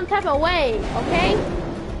me some type of way, okay?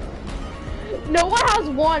 No one has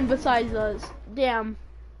one besides us. Damn.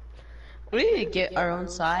 We need to get our own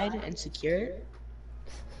side and secure it.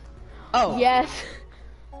 Oh. Yes.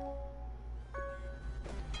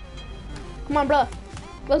 Come on, bro.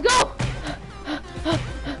 Let's go.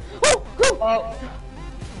 Oh, Oh.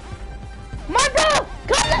 come on, bro.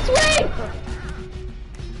 Come this way.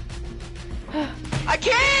 I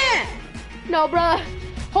can't. No, bro.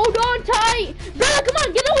 Hold on tight. Bro, come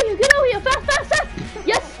on. Get over here. Get over here. Fast, fast, fast.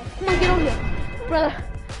 Yes. Come on, get over here. Brother.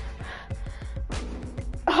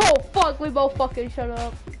 Oh, fuck. We both fucking shut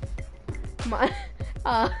up. Come on.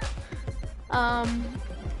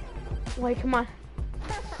 Wait, come on.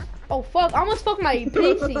 Oh fuck, I almost fucked my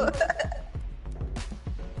PC.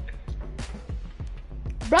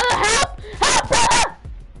 Brother, help! Help, brother!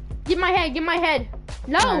 Give my head, give my head.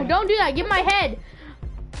 No, Sorry. don't do that, give my head.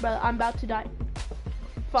 Brother, I'm about to die.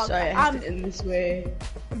 Fuck, Sorry, I have to end this way.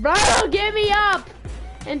 Brother, get me up!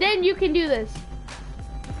 And then you can do this.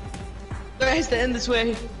 Sorry, I have to end this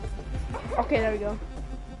way. Okay, there we go.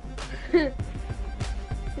 You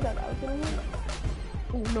thought that was gonna work?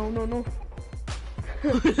 Oh, no, no, no.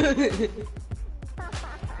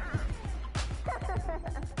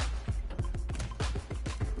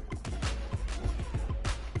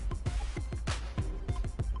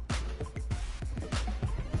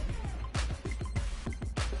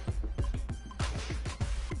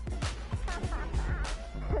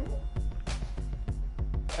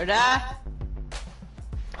 Or that?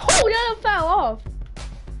 Oh, that fell off.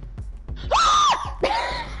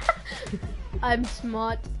 I'm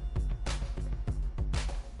smart.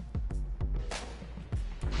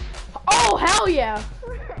 Oh, hell yeah.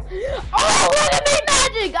 Oh, look at me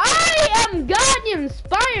magic. I am goddamn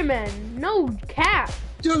Spider-Man. No cap.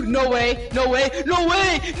 Dude, no way, no way, no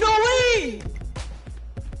way, no way!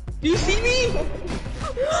 Do you see me?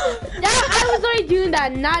 I was already doing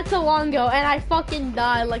that not so long ago, and I fucking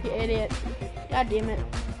died like an idiot. God damn it.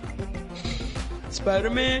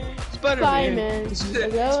 Spider-Man, Spider-Man.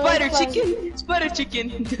 Spider-Man. Spider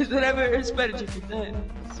chicken. Does whatever a spider chicken does.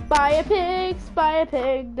 Spy a pig,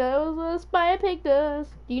 does what Spy a pig does.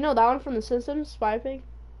 Do you know that one from The Simpsons, Spy a pig?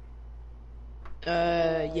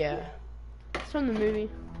 Yeah. It's from the movie.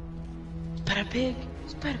 Spider pig,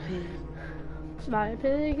 Spider pig. Spy a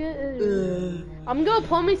pig. I'm gonna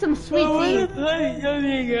pull me some sweet tea.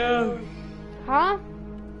 Huh?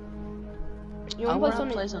 You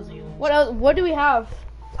wanna play something? What else? What do we have?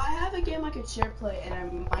 I have a game I could share play, and I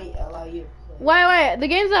might allow you to play. Wait. The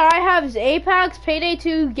games that I have is Apex, Payday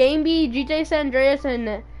 2, Game B, GTA San Andreas,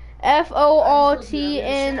 and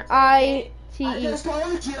FORTNITE. I just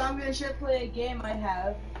told you I'm gonna share play a game I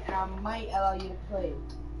have, and I might allow you to play.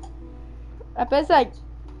 I bet it's like,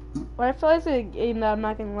 what I feel like it's a game that I'm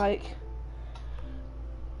not gonna like.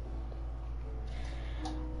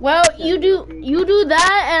 Well, you do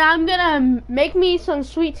that, and I'm gonna make me some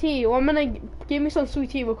sweet tea. Or I'm gonna give me some sweet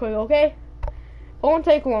tea real quick, okay? It won't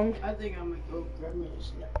take long. I think I'm gonna go grab me a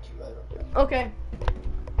snack too. I don't know. Okay.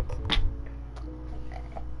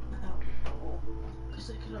 Because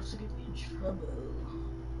they could also get me in trouble.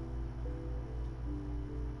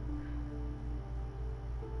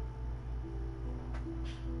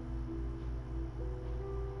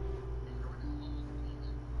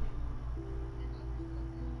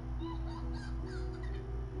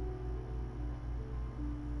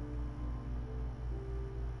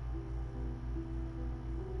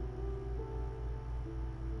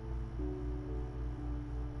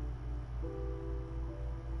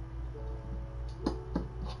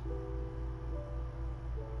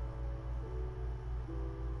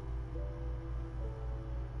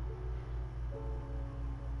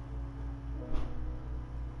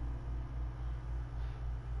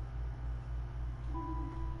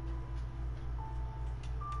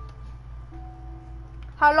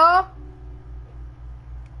 Hello?